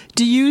 Where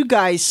do you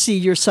guys see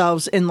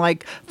yourselves in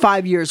like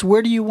 5 years?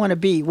 Where do you want to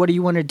be? What do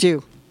you want to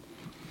do?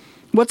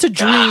 What's a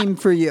dream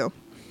for you?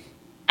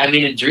 I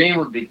mean, a dream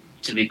would be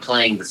to be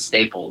playing the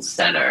Staples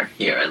Center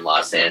here in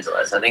Los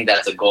Angeles. I think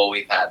that's a goal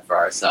we've had for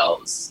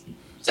ourselves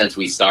since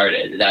we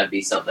started. That'd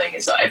be something.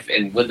 So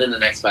and within the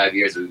next 5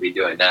 years, we'd be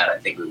doing that. I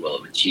think we will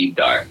have achieved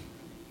our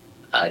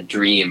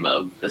dream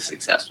of the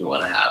success we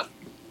want to have.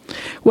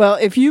 Well,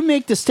 if you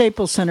make the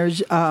Staples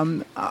Centers,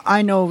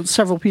 I know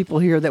several people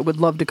here that would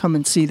love to come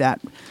and see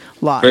that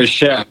live. For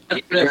sure.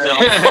 I'm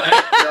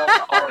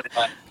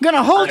going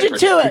to hold you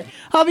to it.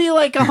 I'll be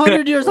like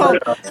 100 years old.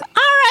 All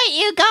right,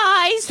 you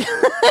guys.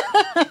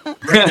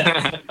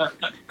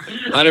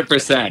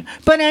 100%.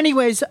 But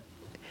anyways,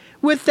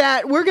 with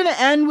that, we're going to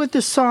end with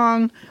the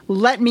song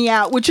Let Me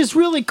Out, which is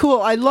really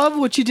cool. I love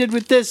what you did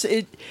with this.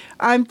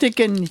 I'm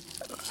thinking,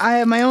 I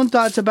have my own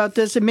thoughts about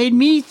this. It made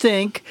me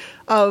think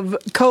of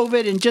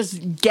COVID and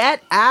just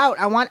get out.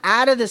 I want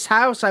out of this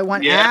house. I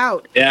want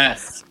out.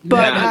 Yes.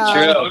 But,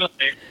 true.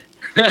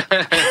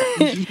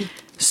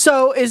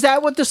 So is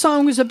that what the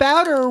song was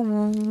about, or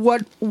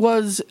what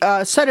was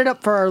set it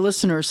up for our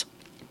listeners?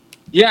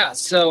 Yeah,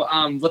 so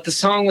what the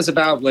song was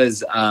about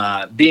was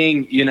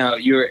being,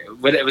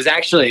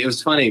 it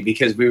was funny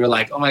because we were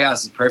like, oh my gosh,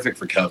 this is perfect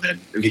for COVID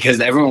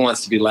because everyone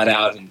wants to be let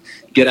out and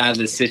get out of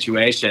this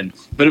situation.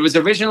 But it was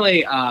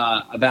originally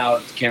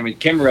about Cameron.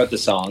 Cameron wrote the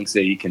song, so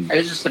you can. It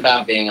was just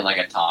about being in like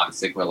a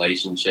toxic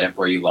relationship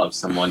where you love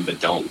someone but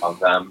don't love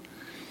them.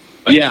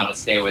 But you want to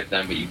stay with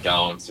them, but you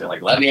don't. So you're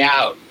like, let me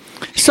out.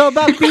 So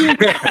about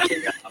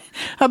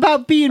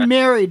being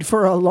married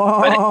for a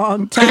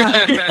long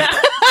time.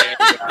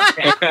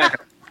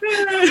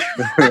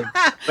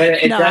 But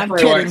it No,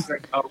 definitely I'm works for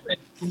COVID.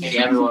 I think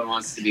everyone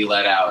wants to be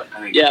let out. I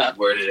think Yeah, you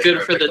worded it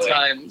good for the perfectly.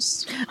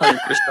 times.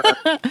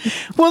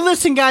 100%. Well,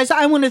 listen, guys,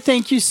 I want to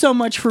thank you so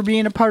much for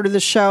being a part of the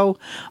show.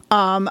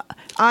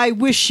 I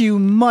wish you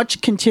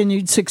much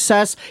continued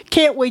success.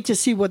 Can't wait to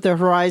see what the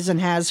horizon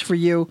has for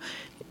you.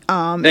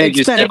 Thank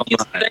you so much.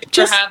 Thanks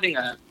for having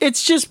us.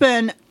 It's just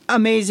been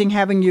amazing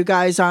having you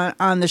guys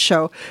on the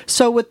show.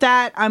 So with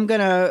that, I'm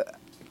going to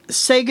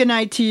say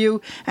goodnight to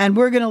you, and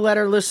we're going to let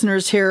our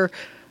listeners hear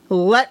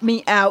Let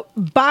Me Out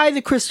by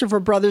the Christopher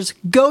Brothers.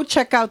 Go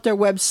check out their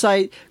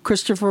website,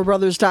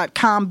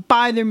 ChristopherBrothers.com.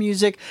 Buy their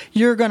music.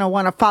 You're going to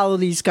want to follow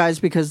these guys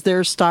because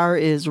their star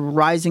is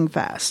rising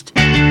fast.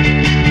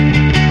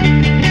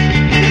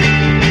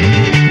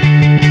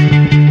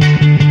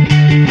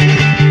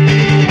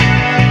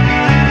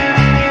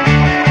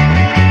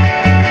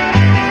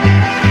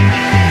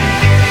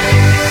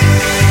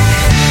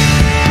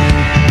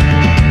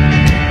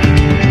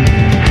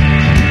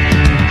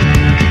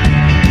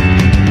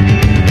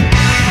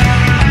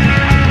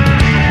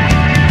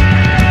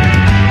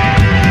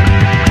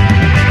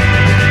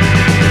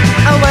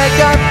 I wake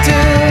up to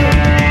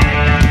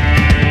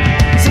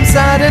some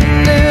sudden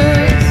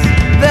news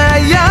that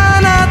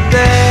you're not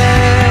there.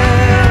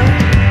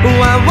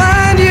 Why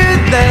weren't you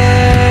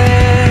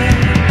there?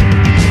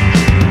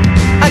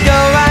 I go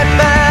right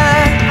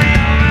back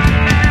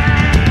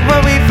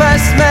when we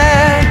first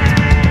met.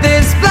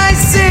 This place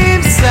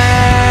seems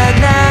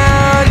sad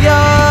now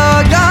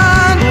you're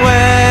gone.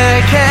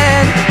 Where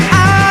can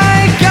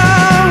I go?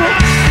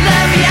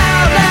 Let me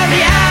out, let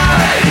me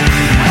out.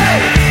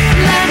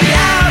 Let me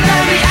out,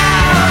 let me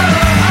out.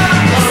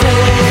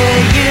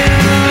 Say you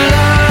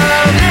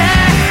love me,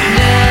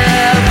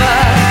 never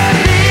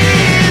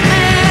leave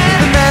me.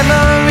 The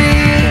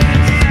memories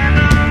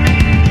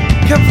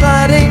come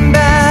flooding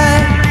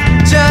back,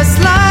 just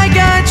like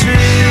a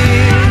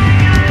dream,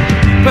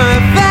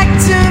 perfect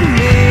to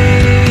me.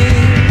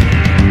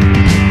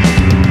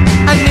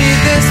 I need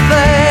this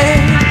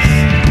place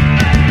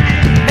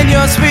and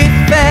your sweet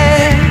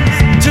face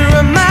to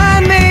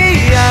remind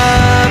me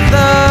of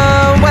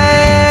the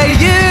way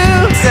you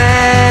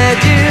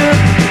said you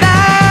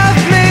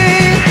loved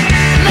me.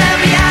 Let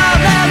me out,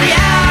 let me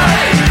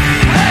out.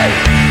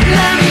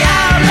 Let me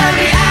out, let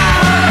me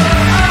out.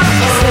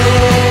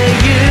 Say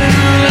you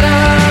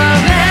love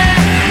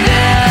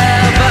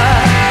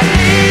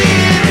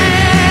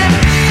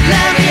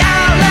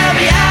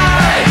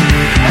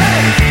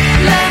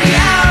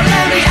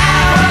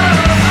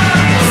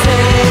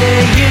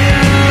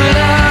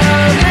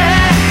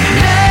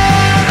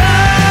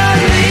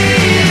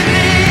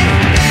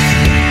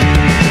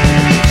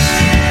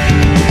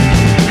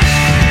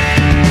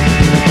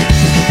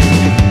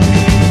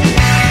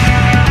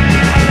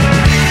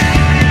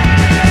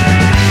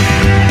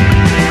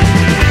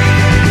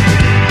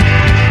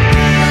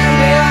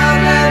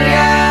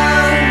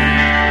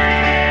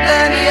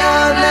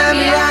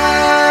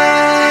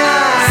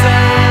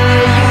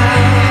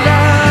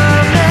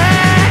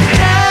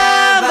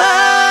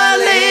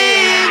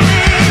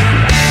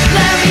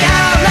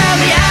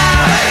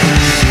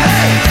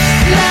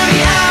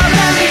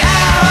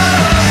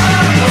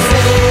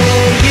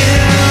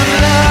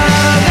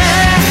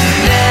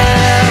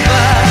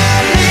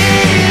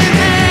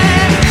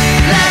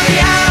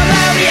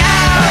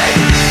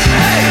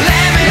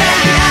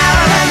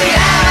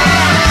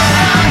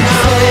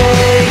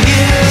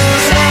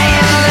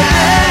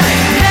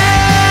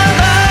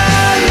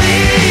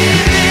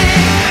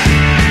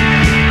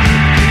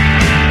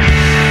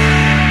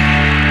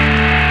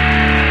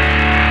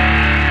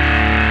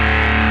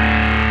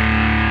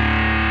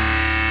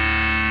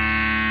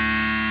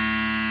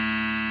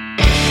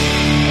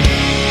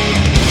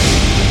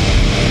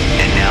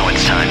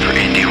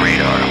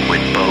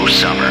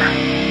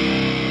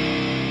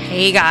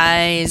Hey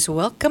guys,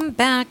 welcome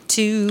back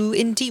to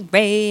Indie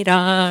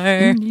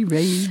Radar. Indie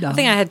Radar. I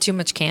think I had too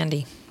much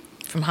candy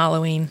from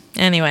Halloween.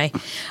 Anyway,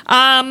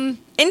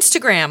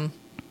 Instagram.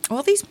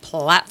 All these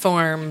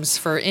platforms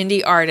for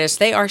indie artists,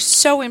 they are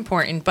so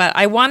important. But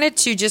I wanted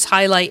to just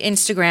highlight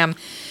Instagram.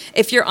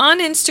 If you're on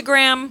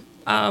Instagram,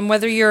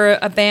 whether you're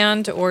a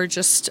band or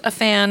just a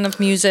fan of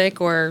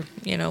music or,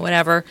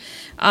 whatever,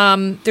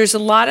 there's a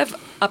lot of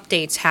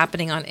updates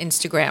happening on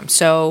Instagram.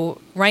 So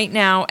right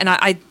now, and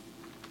I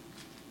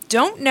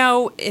don't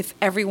know if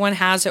everyone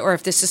has it or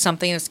if this is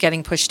something that's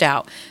getting pushed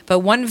out. But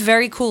one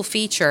very cool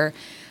feature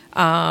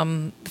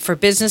for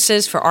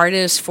businesses, for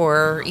artists,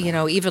 for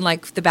even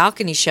like the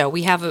Balcony Show,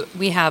 we have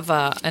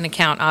an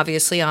account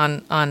obviously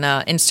on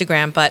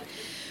Instagram. But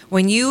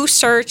when you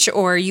search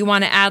or you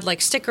want to add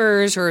like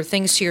stickers or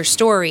things to your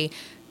story,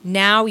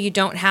 now you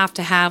don't have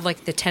to have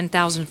like the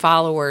 10,000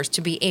 followers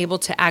to be able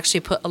to actually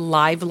put a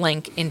live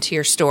link into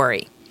your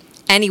story.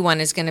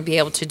 Anyone is going to be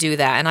able to do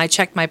that. And I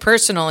checked my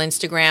personal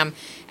Instagram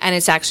and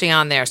it's actually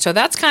on there. So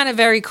that's kind of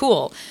very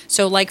cool.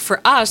 So like for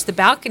us, the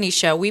Balcony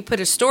Show, we put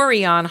a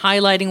story on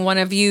highlighting one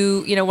of the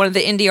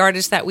indie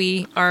artists that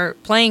we are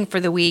playing for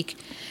the week.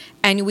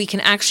 And we can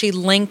actually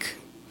link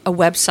a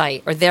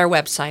website or their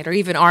website or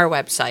even our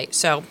website.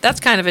 So that's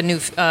kind of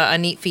a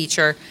neat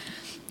feature.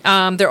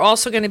 They're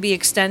also going to be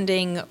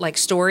extending like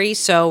stories,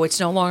 so it's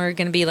no longer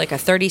going to be like a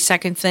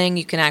 30-second thing.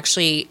 You can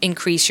actually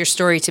increase your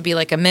story to be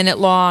like a minute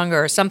long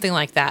or something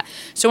like that.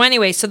 So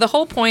anyway, so the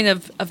whole point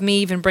of me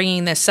even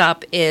bringing this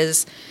up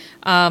is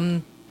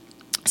some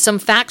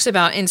facts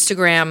about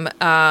Instagram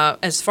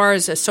as far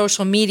as a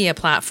social media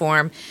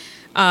platform.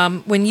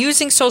 When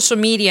using social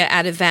media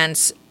at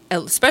events,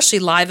 especially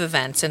live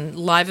events, and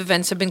live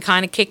events have been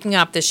kind of kicking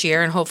up this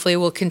year and hopefully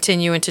will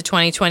continue into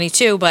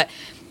 2022, but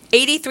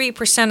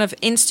 83% of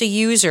Insta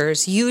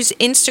users use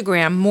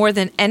Instagram more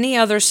than any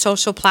other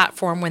social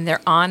platform when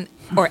they're on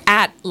or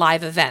at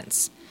live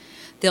events.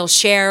 They'll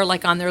share,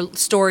 like on their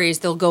stories,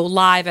 they'll go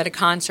live at a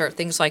concert,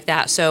 things like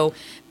that. So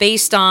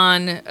based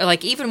on,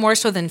 like even more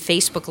so than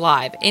Facebook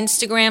Live,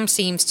 Instagram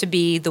seems to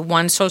be the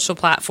one social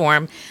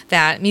platform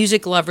that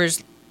music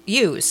lovers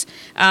use.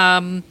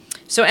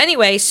 So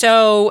anyway,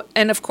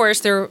 and of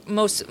course,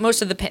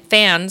 most of the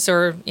fans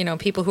or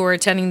people who are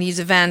attending these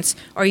events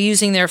are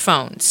using their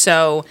phones.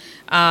 So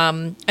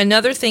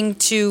another thing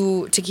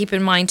to keep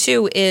in mind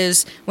too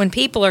is when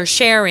people are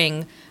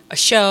sharing a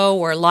show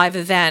or a live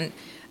event,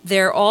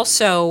 they're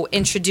also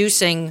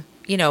introducing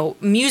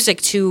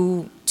music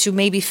to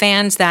maybe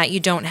fans that you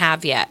don't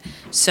have yet.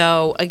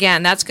 So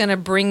again, that's going to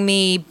bring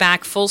me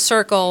back full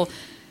circle.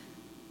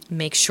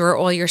 Make sure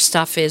all your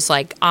stuff is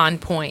like on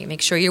point.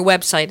 Make sure your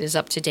website is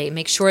up to date.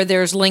 Make sure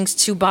there's links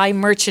to buy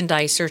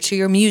merchandise or to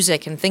your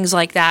music and things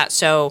like that.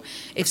 So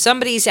if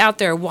somebody's out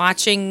there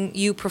watching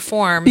you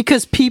perform,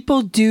 because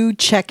people do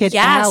check it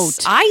out. Yes,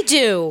 I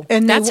do,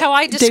 and that's how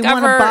I discover. They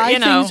want to buy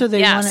things, or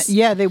they want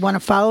to. They want to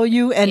follow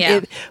you.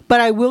 And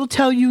but I will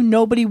tell you,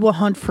 nobody will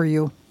hunt for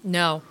you.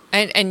 No,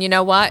 and you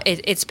know what?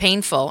 It's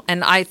painful,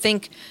 and I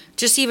think.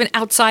 Just even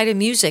outside of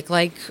music,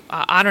 like,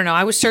 I don't know,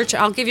 I was searching,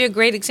 I'll give you a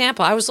great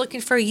example. I was looking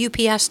for a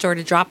UPS store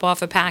to drop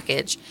off a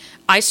package.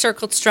 I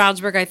circled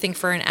Stroudsburg, I think,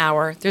 for an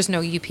hour. There's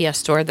no UPS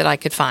store that I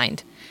could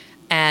find.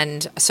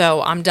 And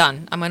so I'm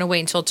done. I'm going to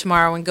wait until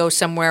tomorrow and go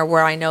somewhere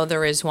where I know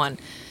there is one.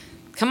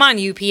 Come on,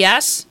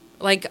 UPS.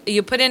 Like,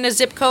 you put in a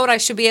zip code, I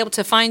should be able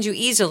to find you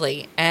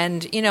easily.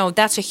 And,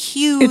 that's a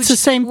huge it's the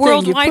same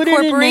worldwide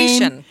thing.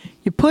 corporation.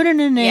 You put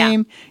in a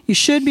name, you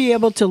should be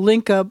able to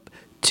link up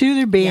to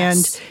their band.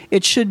 Yes.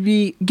 It should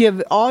be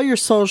give all your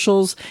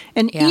socials.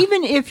 And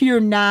even if you're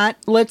not,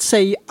 let's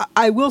say,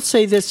 I will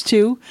say this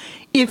too,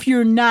 if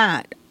you're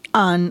not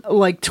on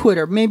like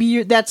Twitter,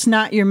 maybe that's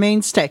not your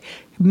mainstay,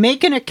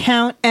 make an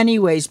account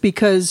anyways,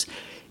 because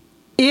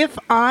if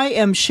I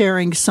am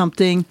sharing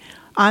something,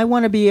 I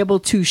want to be able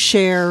to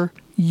share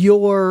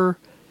your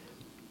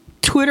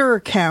Twitter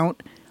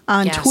account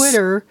on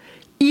Twitter.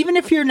 Even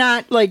if you're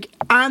not like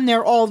on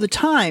there all the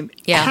time,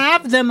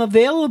 have them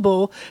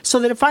available so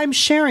that if I'm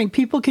sharing,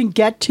 people can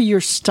get to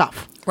your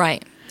stuff.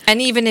 Right.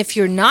 And even if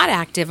you're not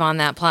active on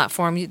that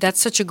platform,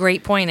 that's such a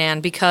great point,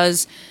 Ann,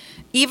 because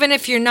even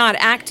if you're not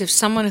active,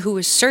 someone who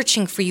is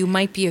searching for you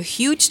might be a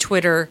huge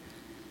Twitter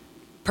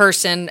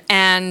person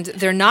and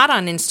they're not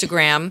on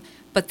Instagram,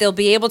 but they'll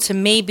be able to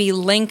maybe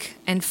link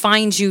and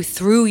find you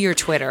through your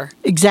Twitter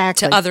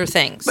to other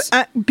things.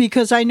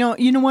 Because I know,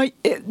 you know what,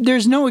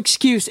 there's no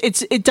excuse.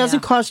 It doesn't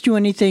cost you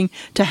anything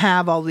to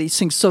have all these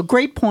things. So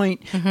great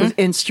point with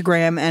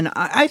Instagram. And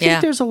I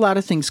think there's a lot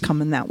of things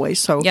coming that way.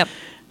 So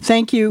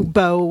thank you,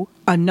 Bo.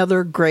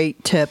 Another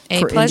great tip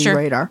for Indie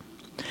Radar.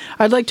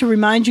 I'd like to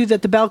remind you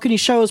that The Balcony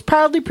Show is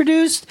proudly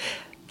produced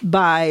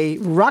by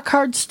Rock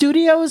Hard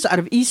Studios out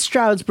of East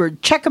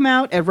Stroudsburg. Check them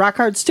out at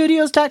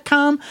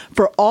rockhardstudios.com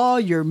for all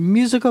your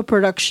musical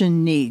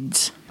production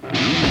needs. Mad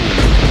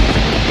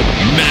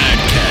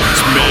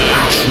Cats,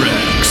 Mad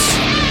Tracks.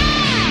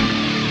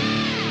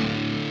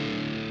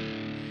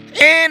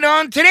 And on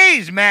On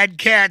today's Mad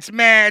Cats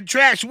Mad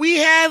Tracks, we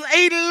have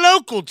a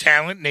local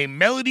talent named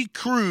Melody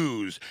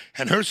Cruz,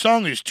 and her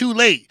song is Too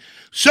Late.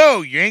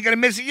 So, you ain't gonna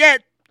miss it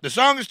yet. The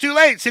song is Too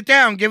Late. Sit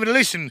down, give it a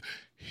listen.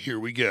 Here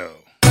we go.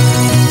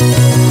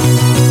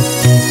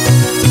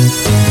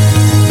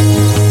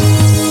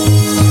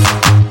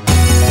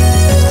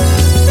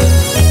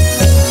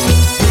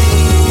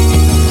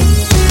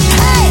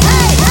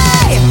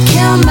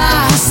 Kill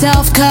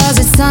myself 'cause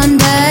it's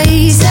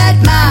Sunday. Set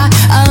my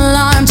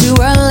alarm too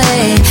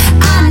early.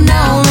 I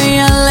know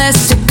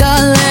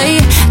realistically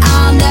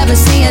I'll never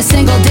see a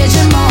single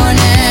digit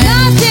morning.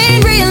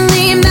 Nothing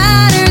really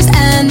matters,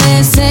 and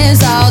this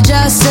is all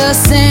just a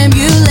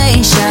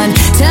simulation.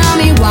 Tell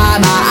me why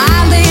my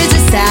eyelids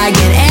are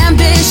sagging,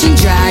 ambition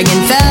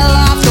dragging, fell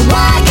off the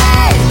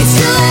wagon. It's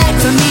too late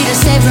for me to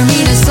stay, for me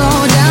to slow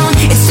down.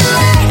 It's too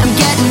late, I'm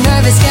getting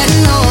nervous,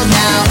 getting old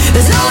now.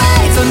 There's no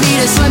way for me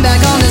to swim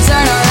back on the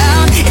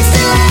turnaround. It's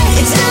too late,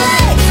 it's too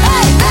late.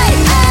 Hey, hey,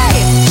 hey.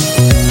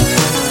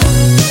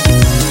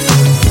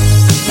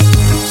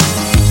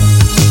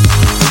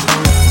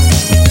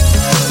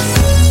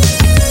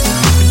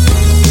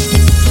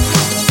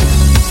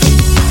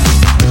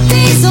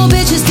 These old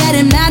bitches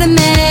getting mad at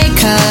me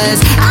 'cause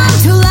I'm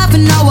too loud for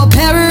no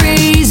apparent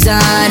reason.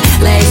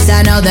 Least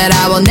I know that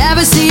I will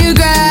never see you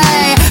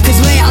gray, 'cause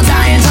we all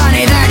die in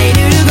 2030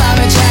 due to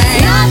climate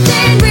change.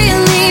 Nothing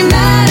really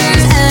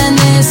matters, and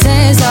this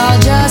is all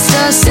just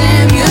a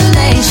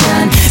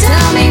simulation.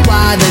 Tell me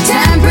why the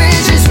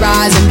temperature's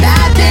rising,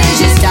 bad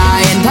bitches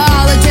dying,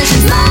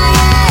 politicians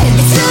lying.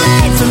 It's too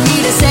late for me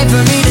to say,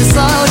 for me to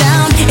slow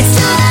down. It's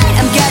too late,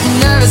 I'm getting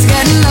nervous,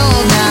 getting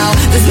old now.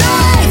 There's no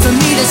way for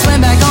me to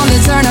swim back on the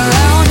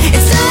turnaround.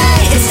 It's too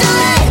late, it's too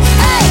late.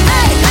 Hey,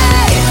 hey,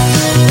 hey.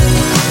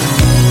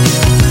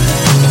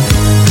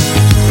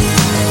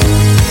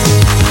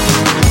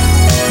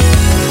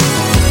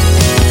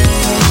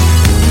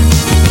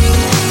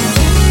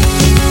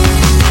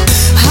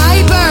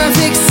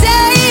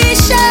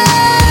 Hyperfixation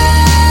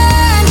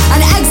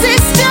on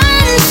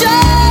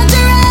existential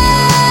terrain.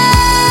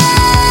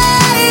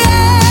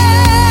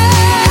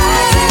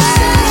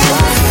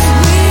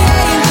 We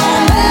ain't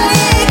gon'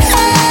 make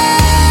it.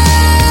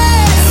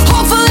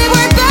 Hopefully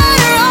we're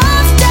better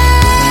off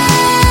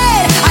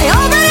dead. I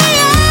already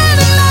am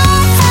in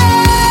my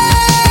head.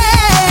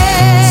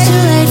 It's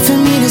too late for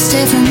me to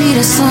stay, for me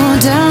to slow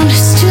down.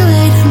 It's too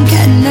late, I'm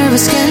getting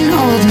nervous, getting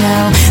old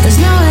now. There's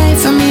no way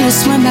for me to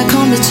swim back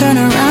home to turn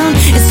around.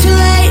 It's too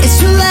late, it's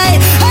too late.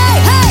 Hey,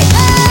 hey,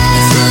 hey.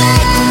 It's too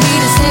late for me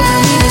to stay, for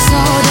me to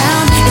slow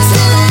down. It's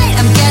too late,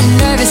 I'm getting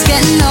nervous,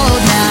 getting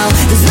old now.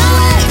 There's no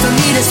way for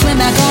me to swim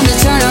back home to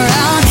turn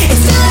around.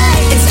 It's too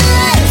late, it's too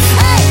late.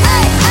 Hey,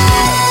 hey,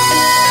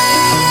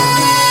 hey.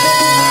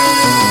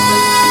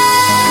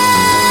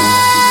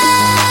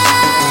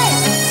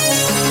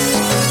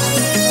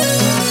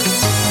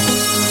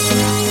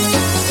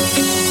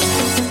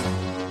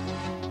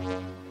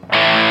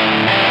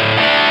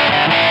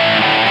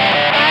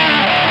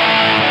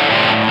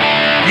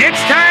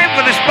 It's time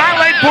for the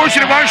spotlight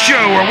portion of our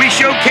show where we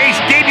showcase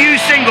debut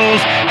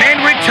singles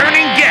and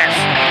returning guests.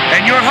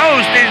 And your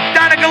host is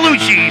Donna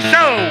Galucci.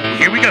 So,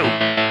 here we go.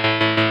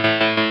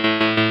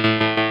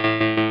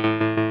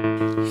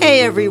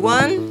 Hey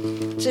everyone.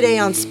 Today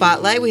on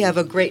Spotlight, we have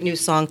a great new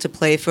song to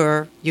play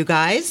for you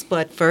guys.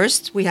 But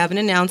first, we have an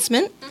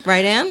announcement.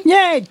 Right, Ann?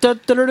 Yay! Da,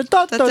 da, da,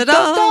 da, da, da,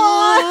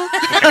 da.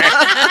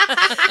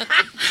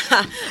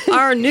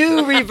 Our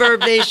new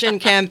Reverb Nation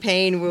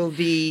campaign will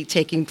be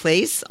taking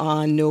place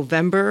on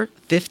November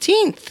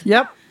 15th.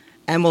 Yep.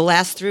 And will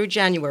last through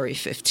January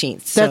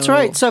 15th. That's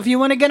right. So if you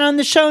want to get on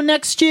the show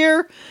next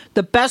year,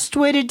 the best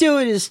way to do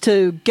it is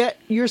to get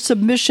your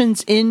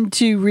submissions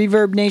into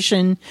Reverb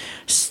Nation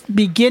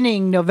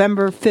beginning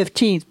November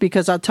 15th,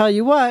 because I'll tell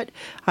you what,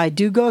 I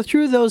do go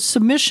through those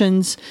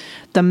submissions.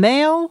 The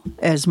mail,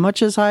 as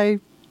much as I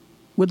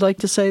would like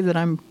to say that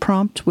I'm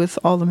prompt with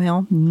all the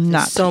mail,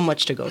 not. There's so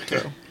much to go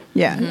through.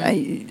 Yeah.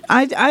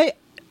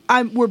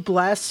 We're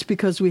blessed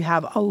because we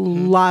have a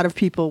lot of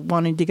people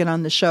wanting to get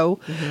on the show.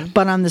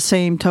 But on the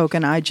same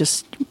token, I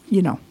just,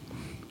 Yeah.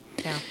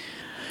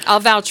 I'll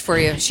vouch for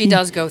you. She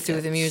does go through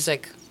the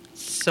music.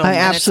 So I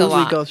and it's a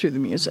absolutely lot. go through the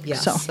music.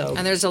 Yes, so.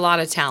 And there's a lot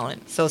of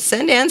talent. So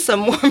send in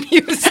some more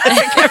music.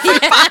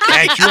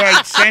 That's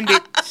right. Send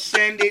it.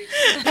 Send it.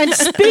 And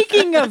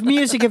speaking of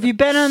music, if you've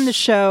been on the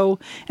show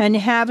and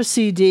you have a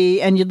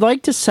CD and you'd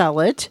like to sell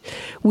it,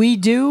 we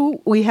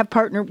have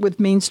partnered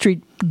with Main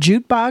Street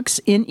Jukebox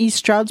in East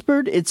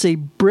Stroudsburg. It's a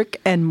brick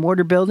and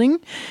mortar building.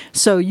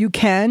 So you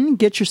can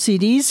get your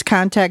CDs.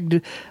 Contact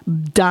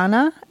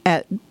Donna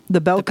at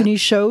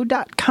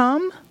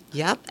thebalconyshow.com.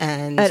 Yep.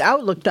 And At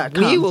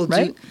outlook.com. we will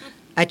right? do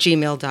at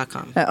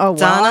gmail.com. Well,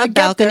 Donna I'll get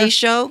Balcony there.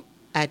 Show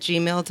at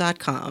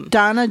gmail.com.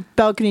 Donna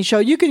Balcony Show.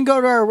 You can go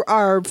to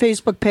our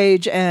Facebook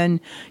page and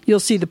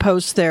you'll see the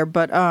post there.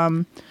 But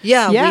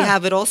Yeah, we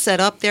have it all set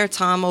up there.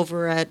 Tom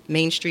over at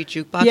Main Street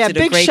Jukebox Yeah, did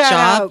a big great shout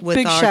job out- with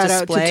big our shout out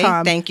to display.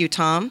 Tom. Thank you,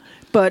 Tom.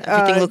 But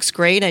Everything looks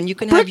great, and you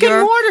can have brick and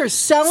your mortar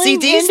selling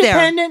CDs there.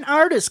 independent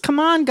artists. Come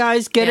on,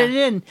 guys, get Yeah. it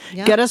in.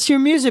 Yeah. Get us your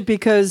music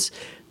because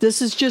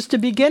this is just a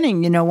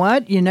beginning. You know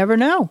what? You never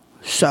know.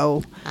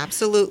 So,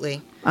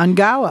 Absolutely.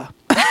 Angawa.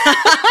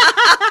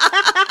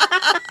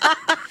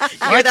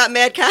 Hear that,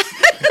 Mad Cat?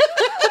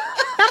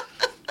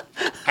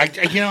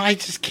 I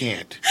just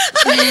can't.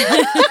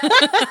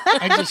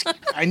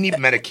 I need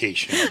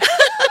medication.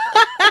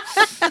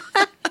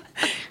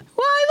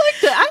 Well,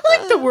 I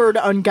like the word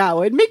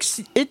Angawa. It makes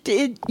it.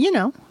 You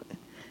know,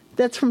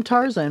 that's from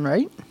Tarzan,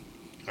 right?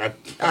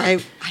 I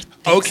think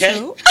Okay.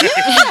 so.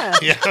 Yeah.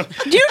 Yeah.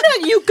 Do you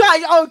know you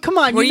guys? Oh, come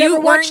on! Weren't never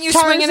you watched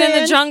swinging in the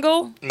Tarzan?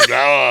 jungle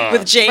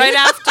With Jane. right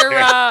after?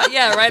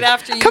 Right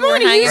after you Come were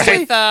on, he hanging used to,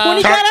 with when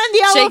he got on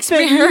the elephant,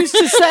 he Shakespeare. used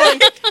to say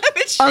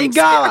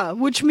Angawa,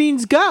 which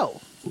means go.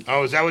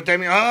 Oh, is that what that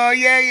means? Oh,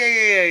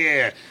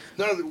 yeah.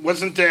 No,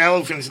 wasn't the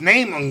elephant's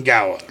name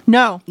Ungawa?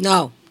 No,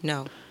 No.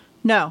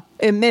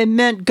 it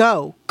meant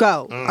go,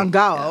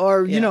 Angawa,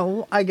 or Yeah. you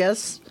know, I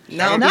guess.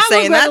 Now I'm Now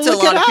saying we're that gonna to a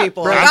look lot it of up.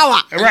 people. Right.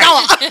 Angawa.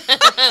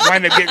 Right.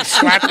 Wind up getting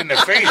slapped in the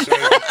face.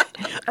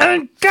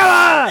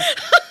 Angawa.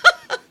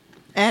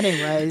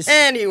 Anyways,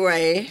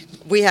 Anyway,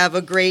 we have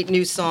a great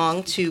new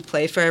song to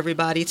play for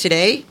everybody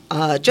today.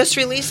 Just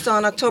released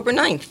on October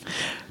 9th.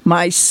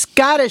 my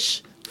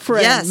Scottish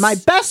friend, Yes. my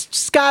best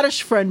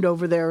Scottish friend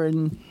over there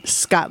in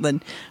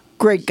Scotland,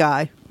 great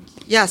guy.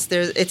 Yes,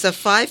 it's a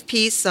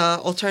 5-piece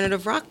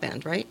alternative rock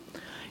band, right?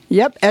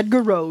 Yep,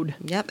 Edgar Road.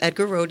 Yep,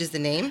 Edgar Road is the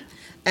name.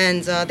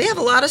 And they have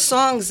a lot of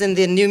songs in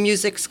the New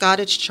Music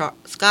Scottish chart,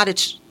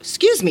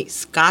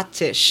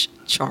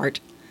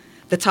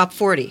 the top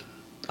 40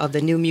 of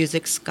the New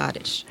Music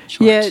Scottish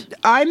chart. Yeah,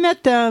 I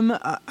met them.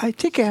 I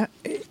think it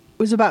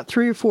was about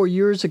 3 or 4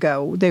 years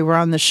ago. They were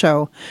on the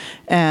show,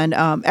 and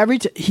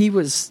he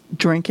was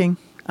drinking.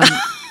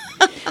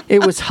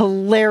 It was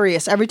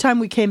hilarious. Every time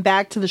we came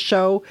back to the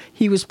show,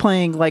 he was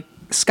playing like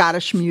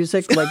Scottish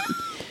music. Like,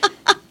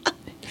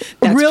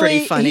 That's really,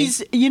 pretty funny.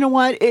 He's. You know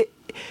what?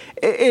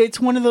 It's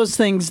one of those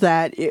things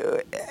that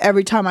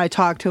every time I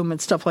talk to him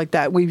and stuff like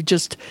that, we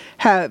just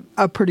have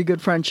a pretty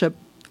good friendship.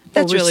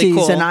 That's overseas, really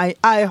cool. and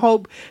I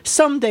hope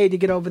someday to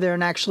get over there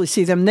and actually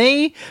see them.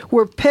 They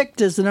were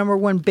picked as the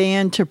 #1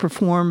 band to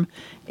perform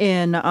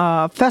in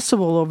a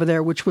festival over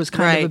there, which was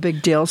kind of a Right.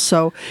 big deal.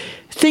 So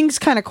things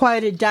kind of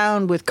quieted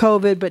down with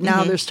COVID, but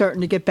now they're starting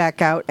to get back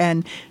out.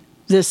 And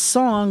this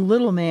song,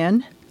 Little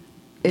Man,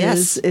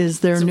 is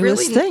their It's a newest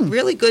really, thing.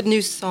 really good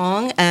new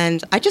song.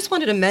 And I just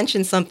wanted to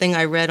mention something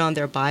I read on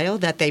their bio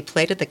that they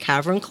played at the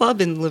Cavern Club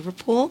in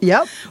Liverpool.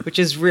 Yep. Which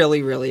is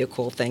really, really a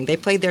cool thing. They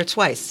played there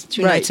twice,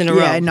 two Right. nights in a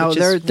row. Yeah, I know. Which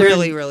They're is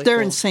really, really they're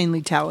cool.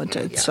 insanely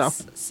talented. So.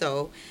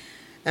 So,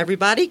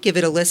 everybody, give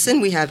it a listen.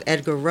 We have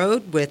Edgar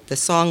Road with the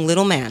song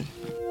Little Man.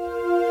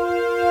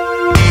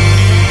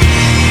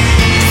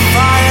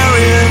 Fire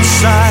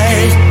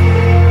inside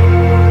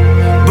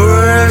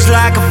burns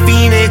like a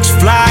phoenix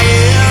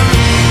flying.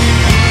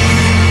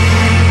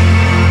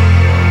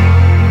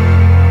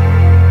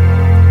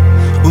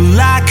 Well,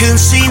 I can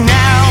see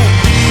now.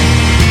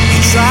 You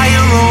try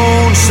your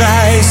own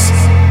size,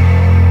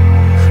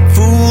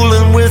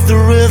 fooling with the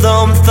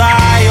rhythm,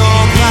 thigh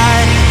on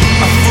thigh.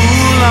 A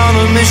fool on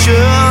a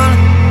mission.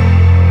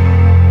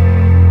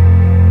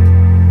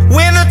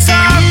 When the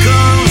time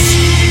comes,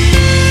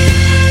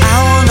 I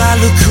will not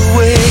look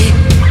away.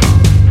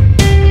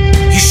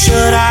 Your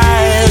shut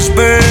eyes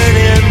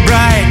burning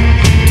bright,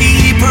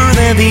 deeper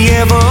than the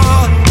ever.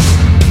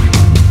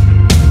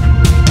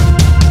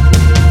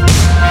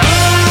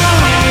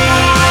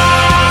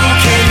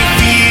 Can you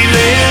feel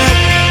it?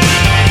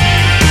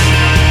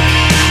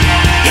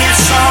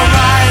 It's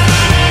alright.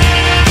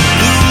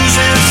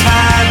 Losing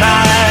time,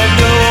 I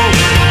know.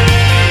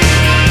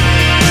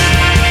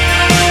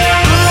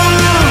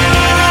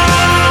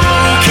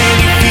 Can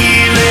you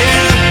feel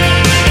it?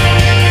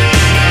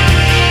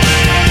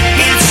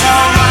 It's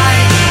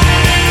alright.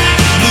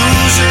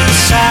 Losing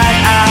sight,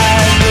 I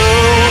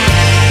know.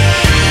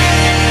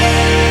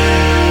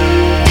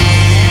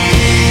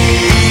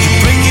 You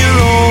bring your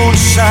own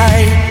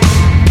sight.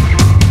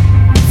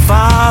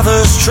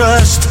 Father's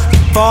trust,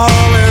 fall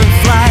in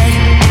flight,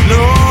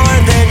 more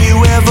than you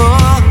ever.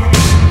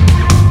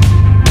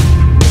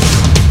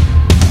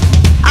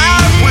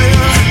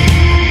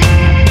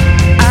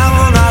 I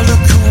will not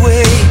look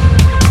away.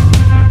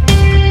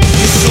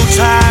 You're so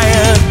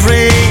tired,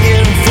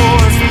 bringing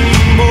forth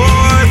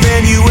more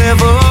than you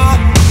ever.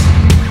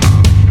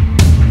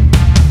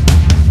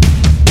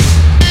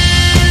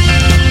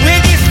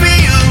 When you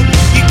feel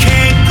you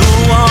can't go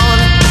on,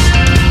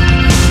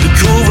 look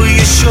over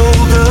your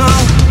shoulder.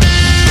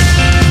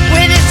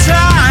 When it's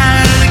time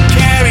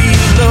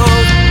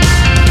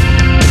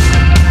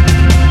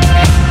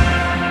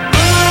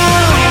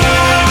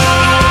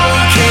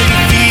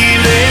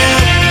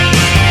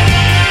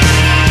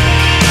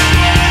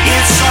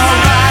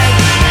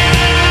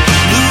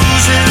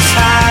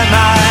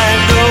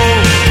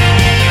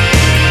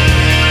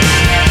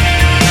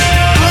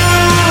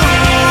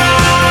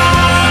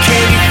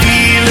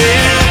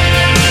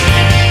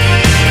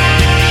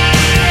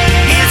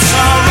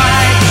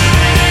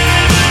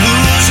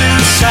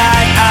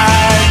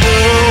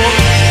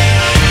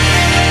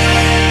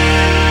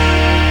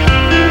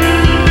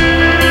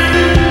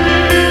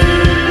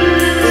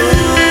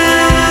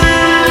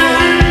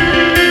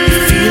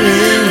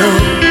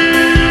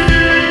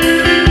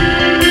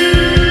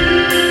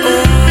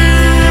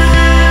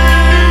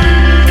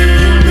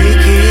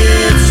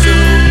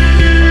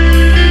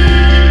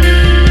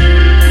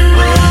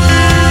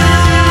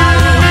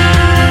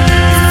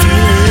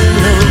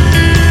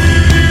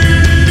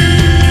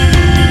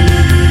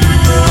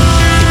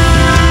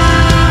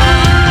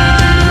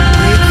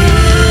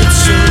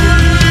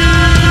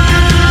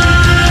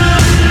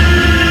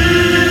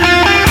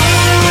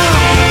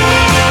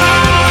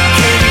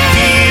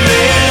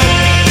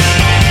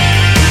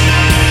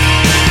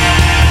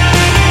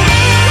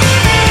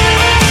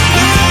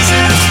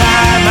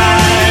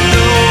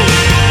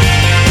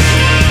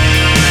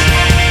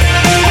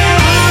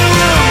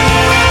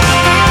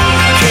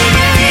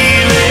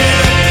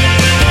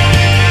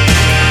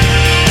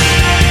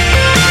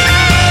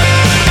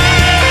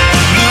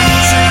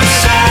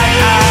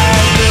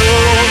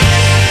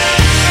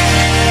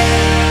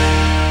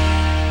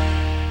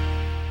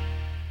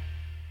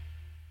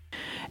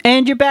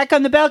And you're back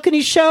on the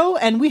Balcony Show,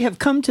 and we have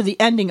come to the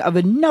ending of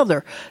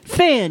another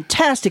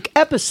fantastic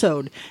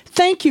episode.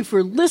 Thank you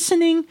for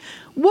listening.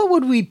 What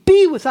would we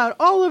be without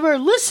all of our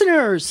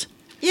listeners?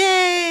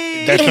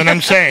 Yay! That's what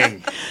I'm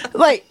saying.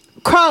 Like,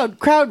 crowd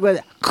with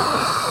it.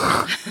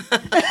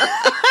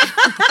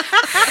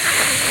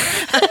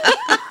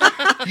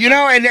 You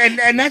know,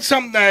 and that's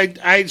something that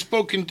I'd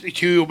spoken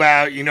to you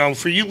about. You know,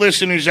 for you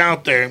listeners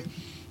out there,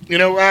 you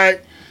know,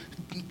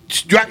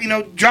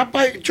 drop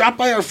by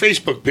our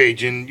Facebook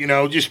page and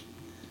just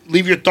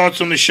leave your thoughts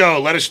on the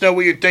show. Let us know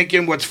what you're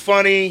thinking, what's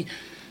funny.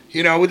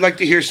 You know, we'd like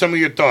to hear some of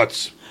your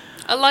thoughts.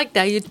 I like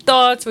that. Your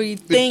thoughts, what you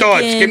thinking.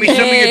 Thoughts. Give me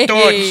some of your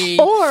thoughts.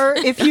 Or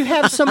if you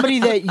have somebody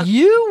that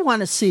you want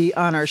to see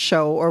on our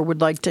show or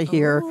would like to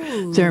hear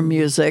their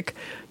music,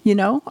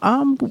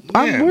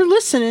 we're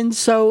listening.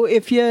 So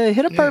if you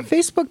hit up our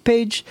Facebook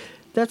page,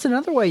 that's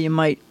another way you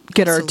might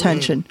get our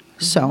attention.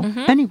 So,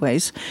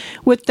 anyways,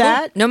 with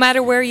that, no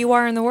matter where you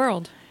are in the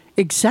world.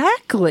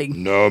 Exactly.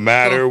 No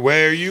matter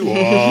where you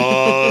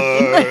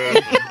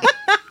are.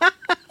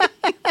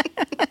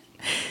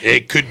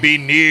 It could be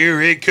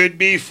near, it could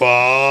be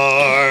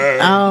far.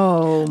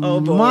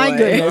 Oh my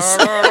goodness.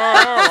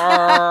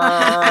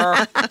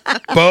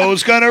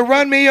 Bo's gonna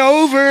run me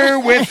over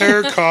with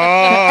her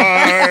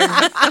car.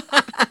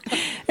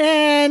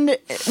 And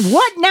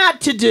what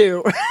not to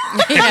do.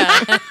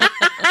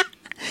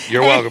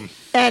 You're welcome.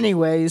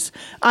 Anyways,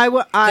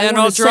 then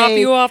I'll drop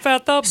you off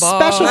at the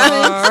bar. Special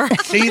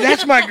thanks. See,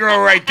 that's my girl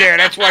right there.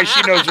 That's why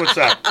she knows what's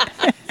up.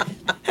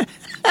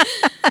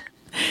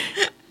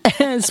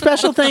 And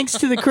special thanks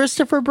to the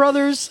Christopher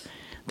brothers.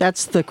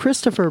 That's the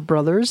Christopher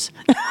brothers.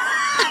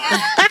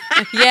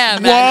 Yeah,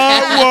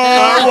 man.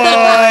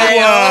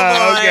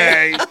 Whoa.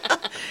 Okay.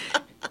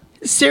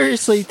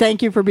 Seriously,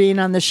 thank you for being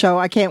on the show.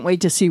 I can't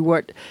wait to see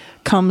what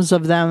comes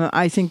of them.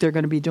 I think they're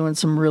going to be doing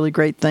some really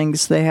great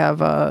things. They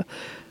have a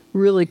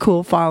really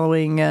cool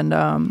following,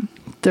 and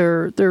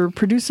they're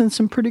producing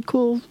some pretty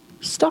cool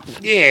stuff.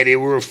 Yeah, they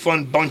were a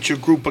fun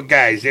group of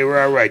guys. They were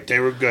all right. They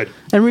were good.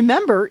 And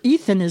remember,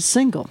 Ethan is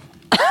single.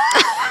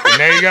 And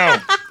there you go.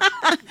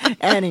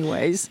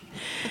 Anyways,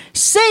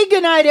 say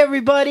goodnight,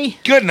 everybody.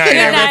 Good night,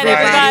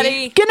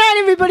 everybody. Good night,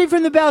 everybody,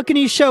 from the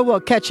Balcony Show. We'll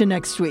catch you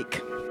next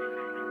week.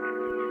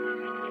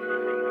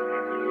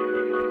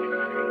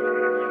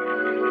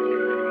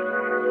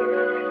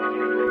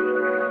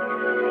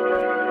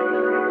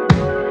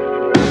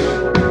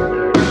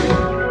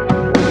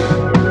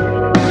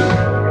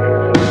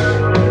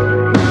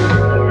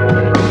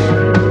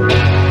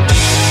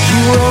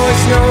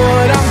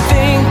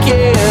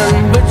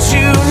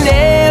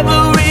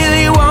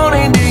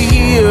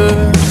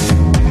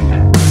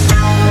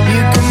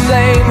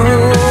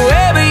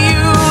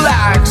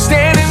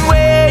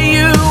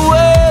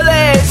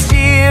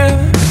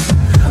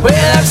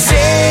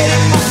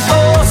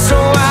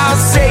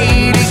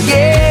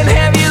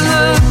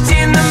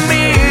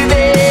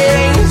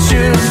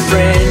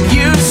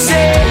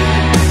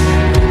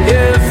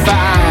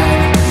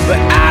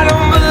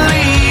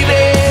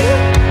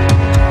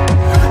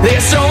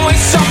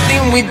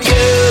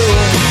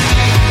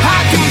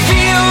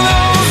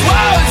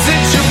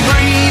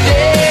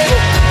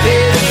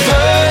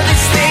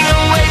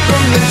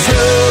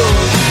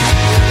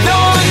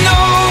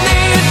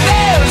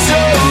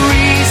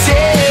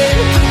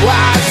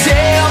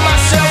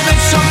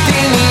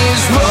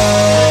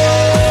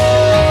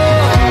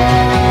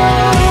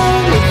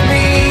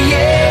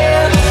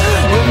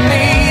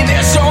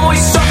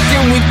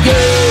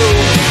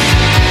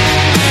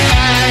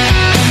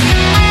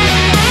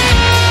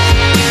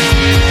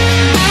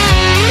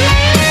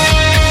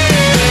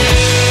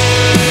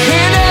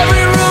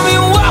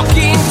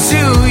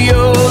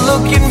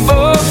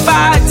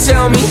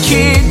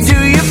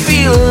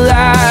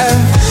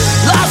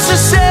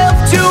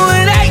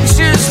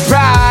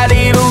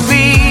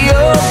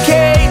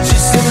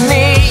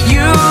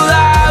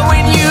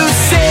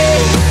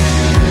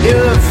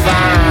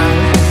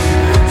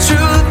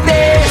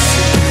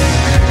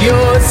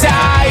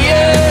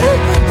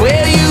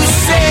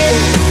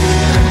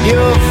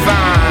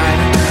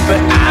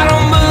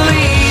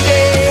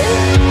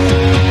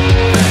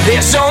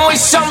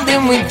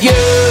 With me,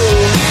 yeah.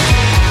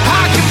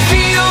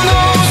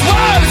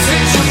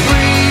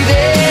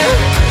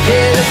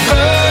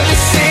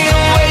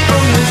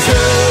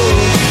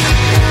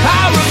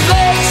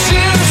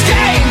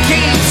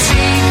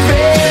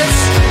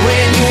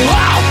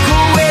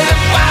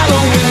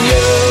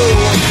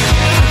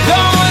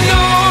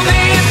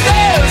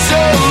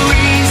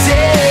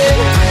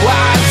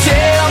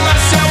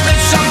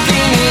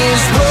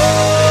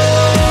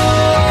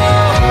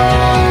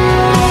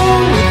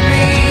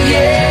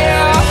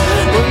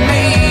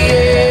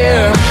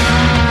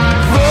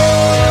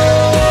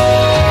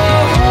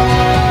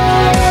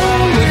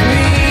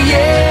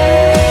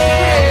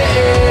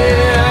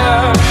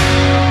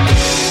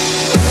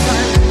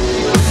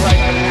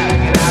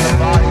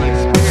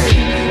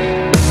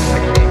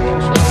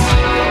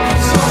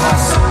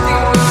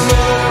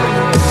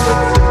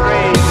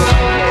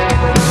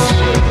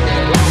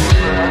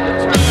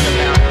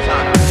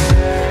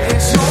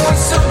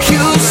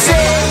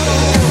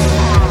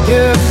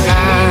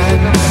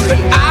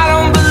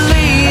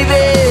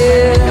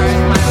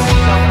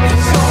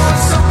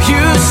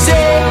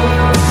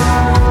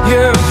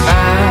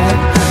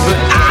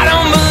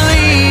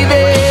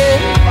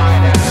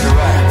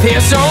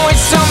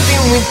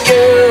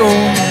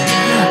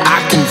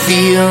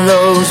 feel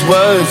those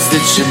words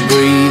that you're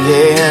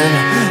breathing.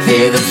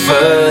 They're the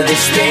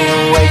furthest thing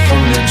away from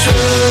the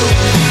truth.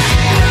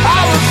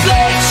 Our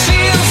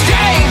reflections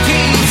can't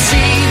keep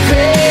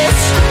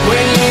secrets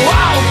when you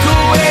walk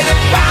away to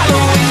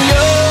following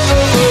you.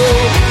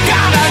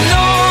 God, I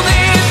know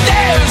that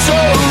there's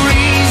a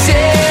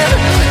reason.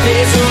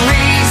 There's a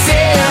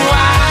reason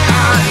why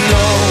I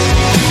know.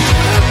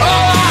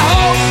 Oh, I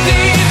hope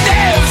that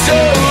there's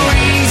a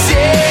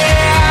reason.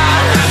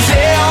 I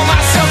tell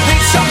myself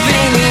that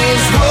something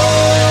is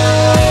wrong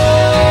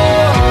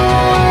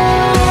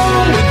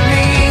with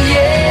me,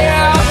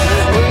 yeah,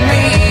 with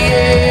me,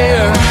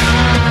 yeah.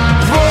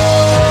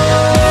 Wrong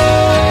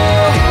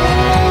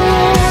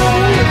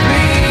with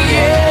me,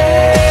 yeah.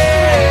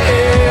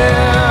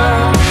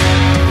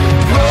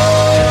 Wrong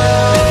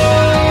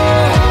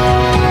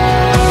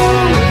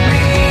with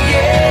me,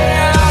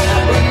 yeah,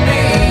 with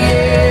me,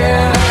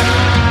 yeah.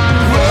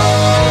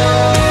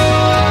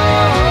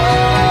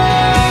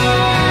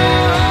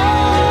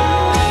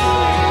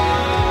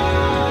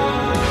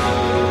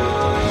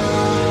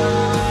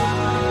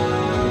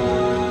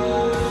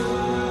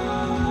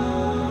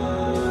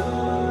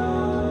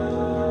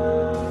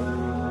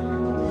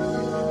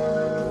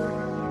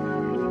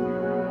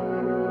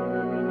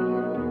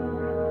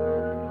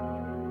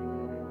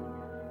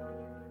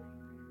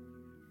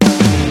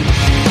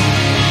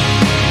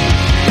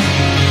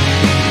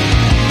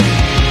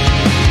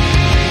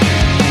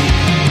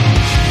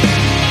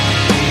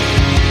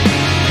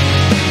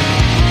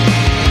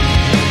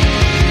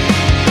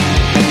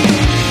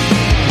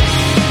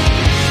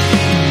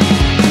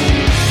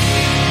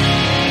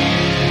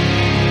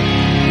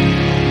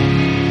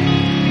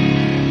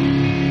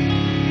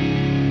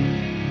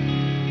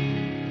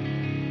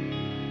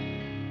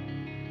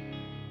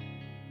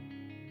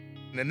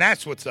 And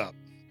that's what's up.